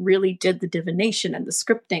created, like really did the divination and the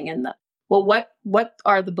scripting and what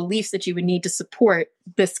are the beliefs that you would need to support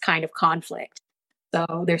this kind of conflict?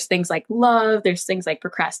 So there's things like love, there's things like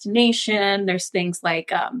procrastination, there's things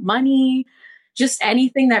like money, just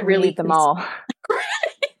anything that really them all.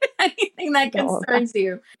 Anything that concerns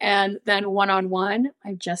you. And then one-on-one,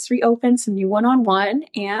 I've just reopened some new one-on-one,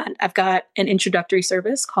 and I've got an introductory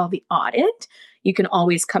service called The Audit. You can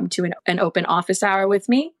always come to an open office hour with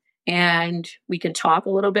me, and we can talk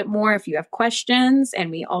a little bit more if you have questions.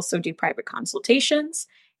 And we also do private consultations.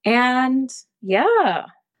 And yeah,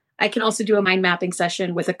 I can also do a mind mapping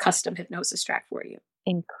session with a custom hypnosis track for you.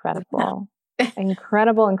 Incredible.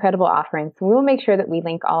 Incredible offerings. We will make sure that we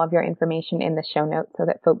link all of your information in the show notes so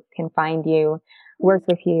that folks can find you, work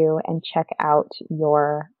with you, and check out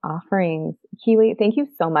your offerings. Keylee, thank you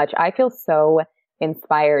so much. I feel so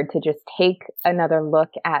inspired to just take another look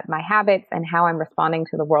at my habits and how I'm responding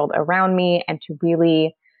to the world around me and to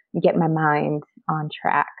really get my mind on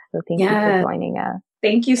track. So thank you for joining us.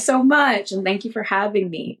 Thank you so much. And thank you for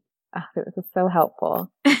having me. Oh, it was so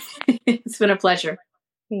helpful. It's been a pleasure.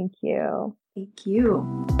 Thank you. Thank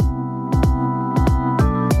you.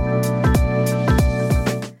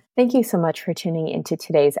 Thank you so much for tuning into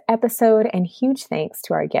today's episode, and huge thanks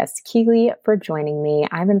to our guest Keylee for joining me.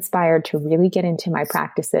 I'm inspired to really get into my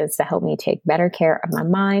practices to help me take better care of my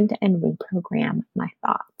mind and reprogram my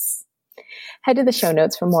thoughts. Head to the show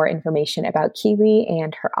notes for more information about Keylee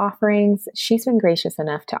and her offerings. She's been gracious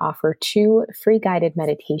enough to offer 2 free guided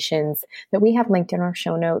meditations that we have linked in our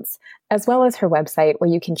show notes, as well as her website where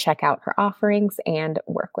you can check out her offerings and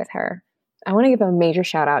work with her. I want to give a major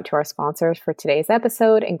shout out to our sponsors for today's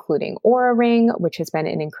episode, including Aura Ring, which has been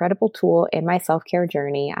an incredible tool in my self-care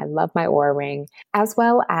journey. I love my Aura Ring, as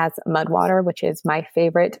well as Mudwater, which is my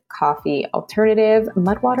favorite coffee alternative.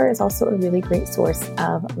 Mudwater is also a really great source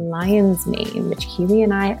of lion's mane, which Keylee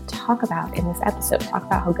and I talk about in this episode, talk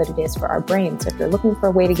about how good it is for our brain. So if you're looking for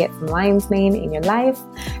a way to get some lion's mane in your life,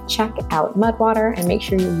 check out Mudwater and make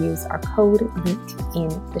sure you use our code linked in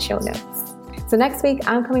the show notes. So next week,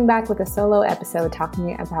 I'm coming back with a solo episode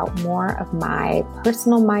talking about more of my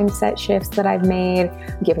personal mindset shifts that I've made,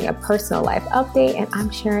 giving a personal life update, and I'm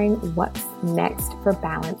sharing what's next for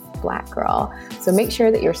Balanced Black Girl. So make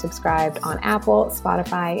sure that you're subscribed on Apple,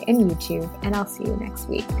 Spotify, and YouTube, and I'll see you next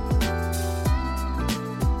week.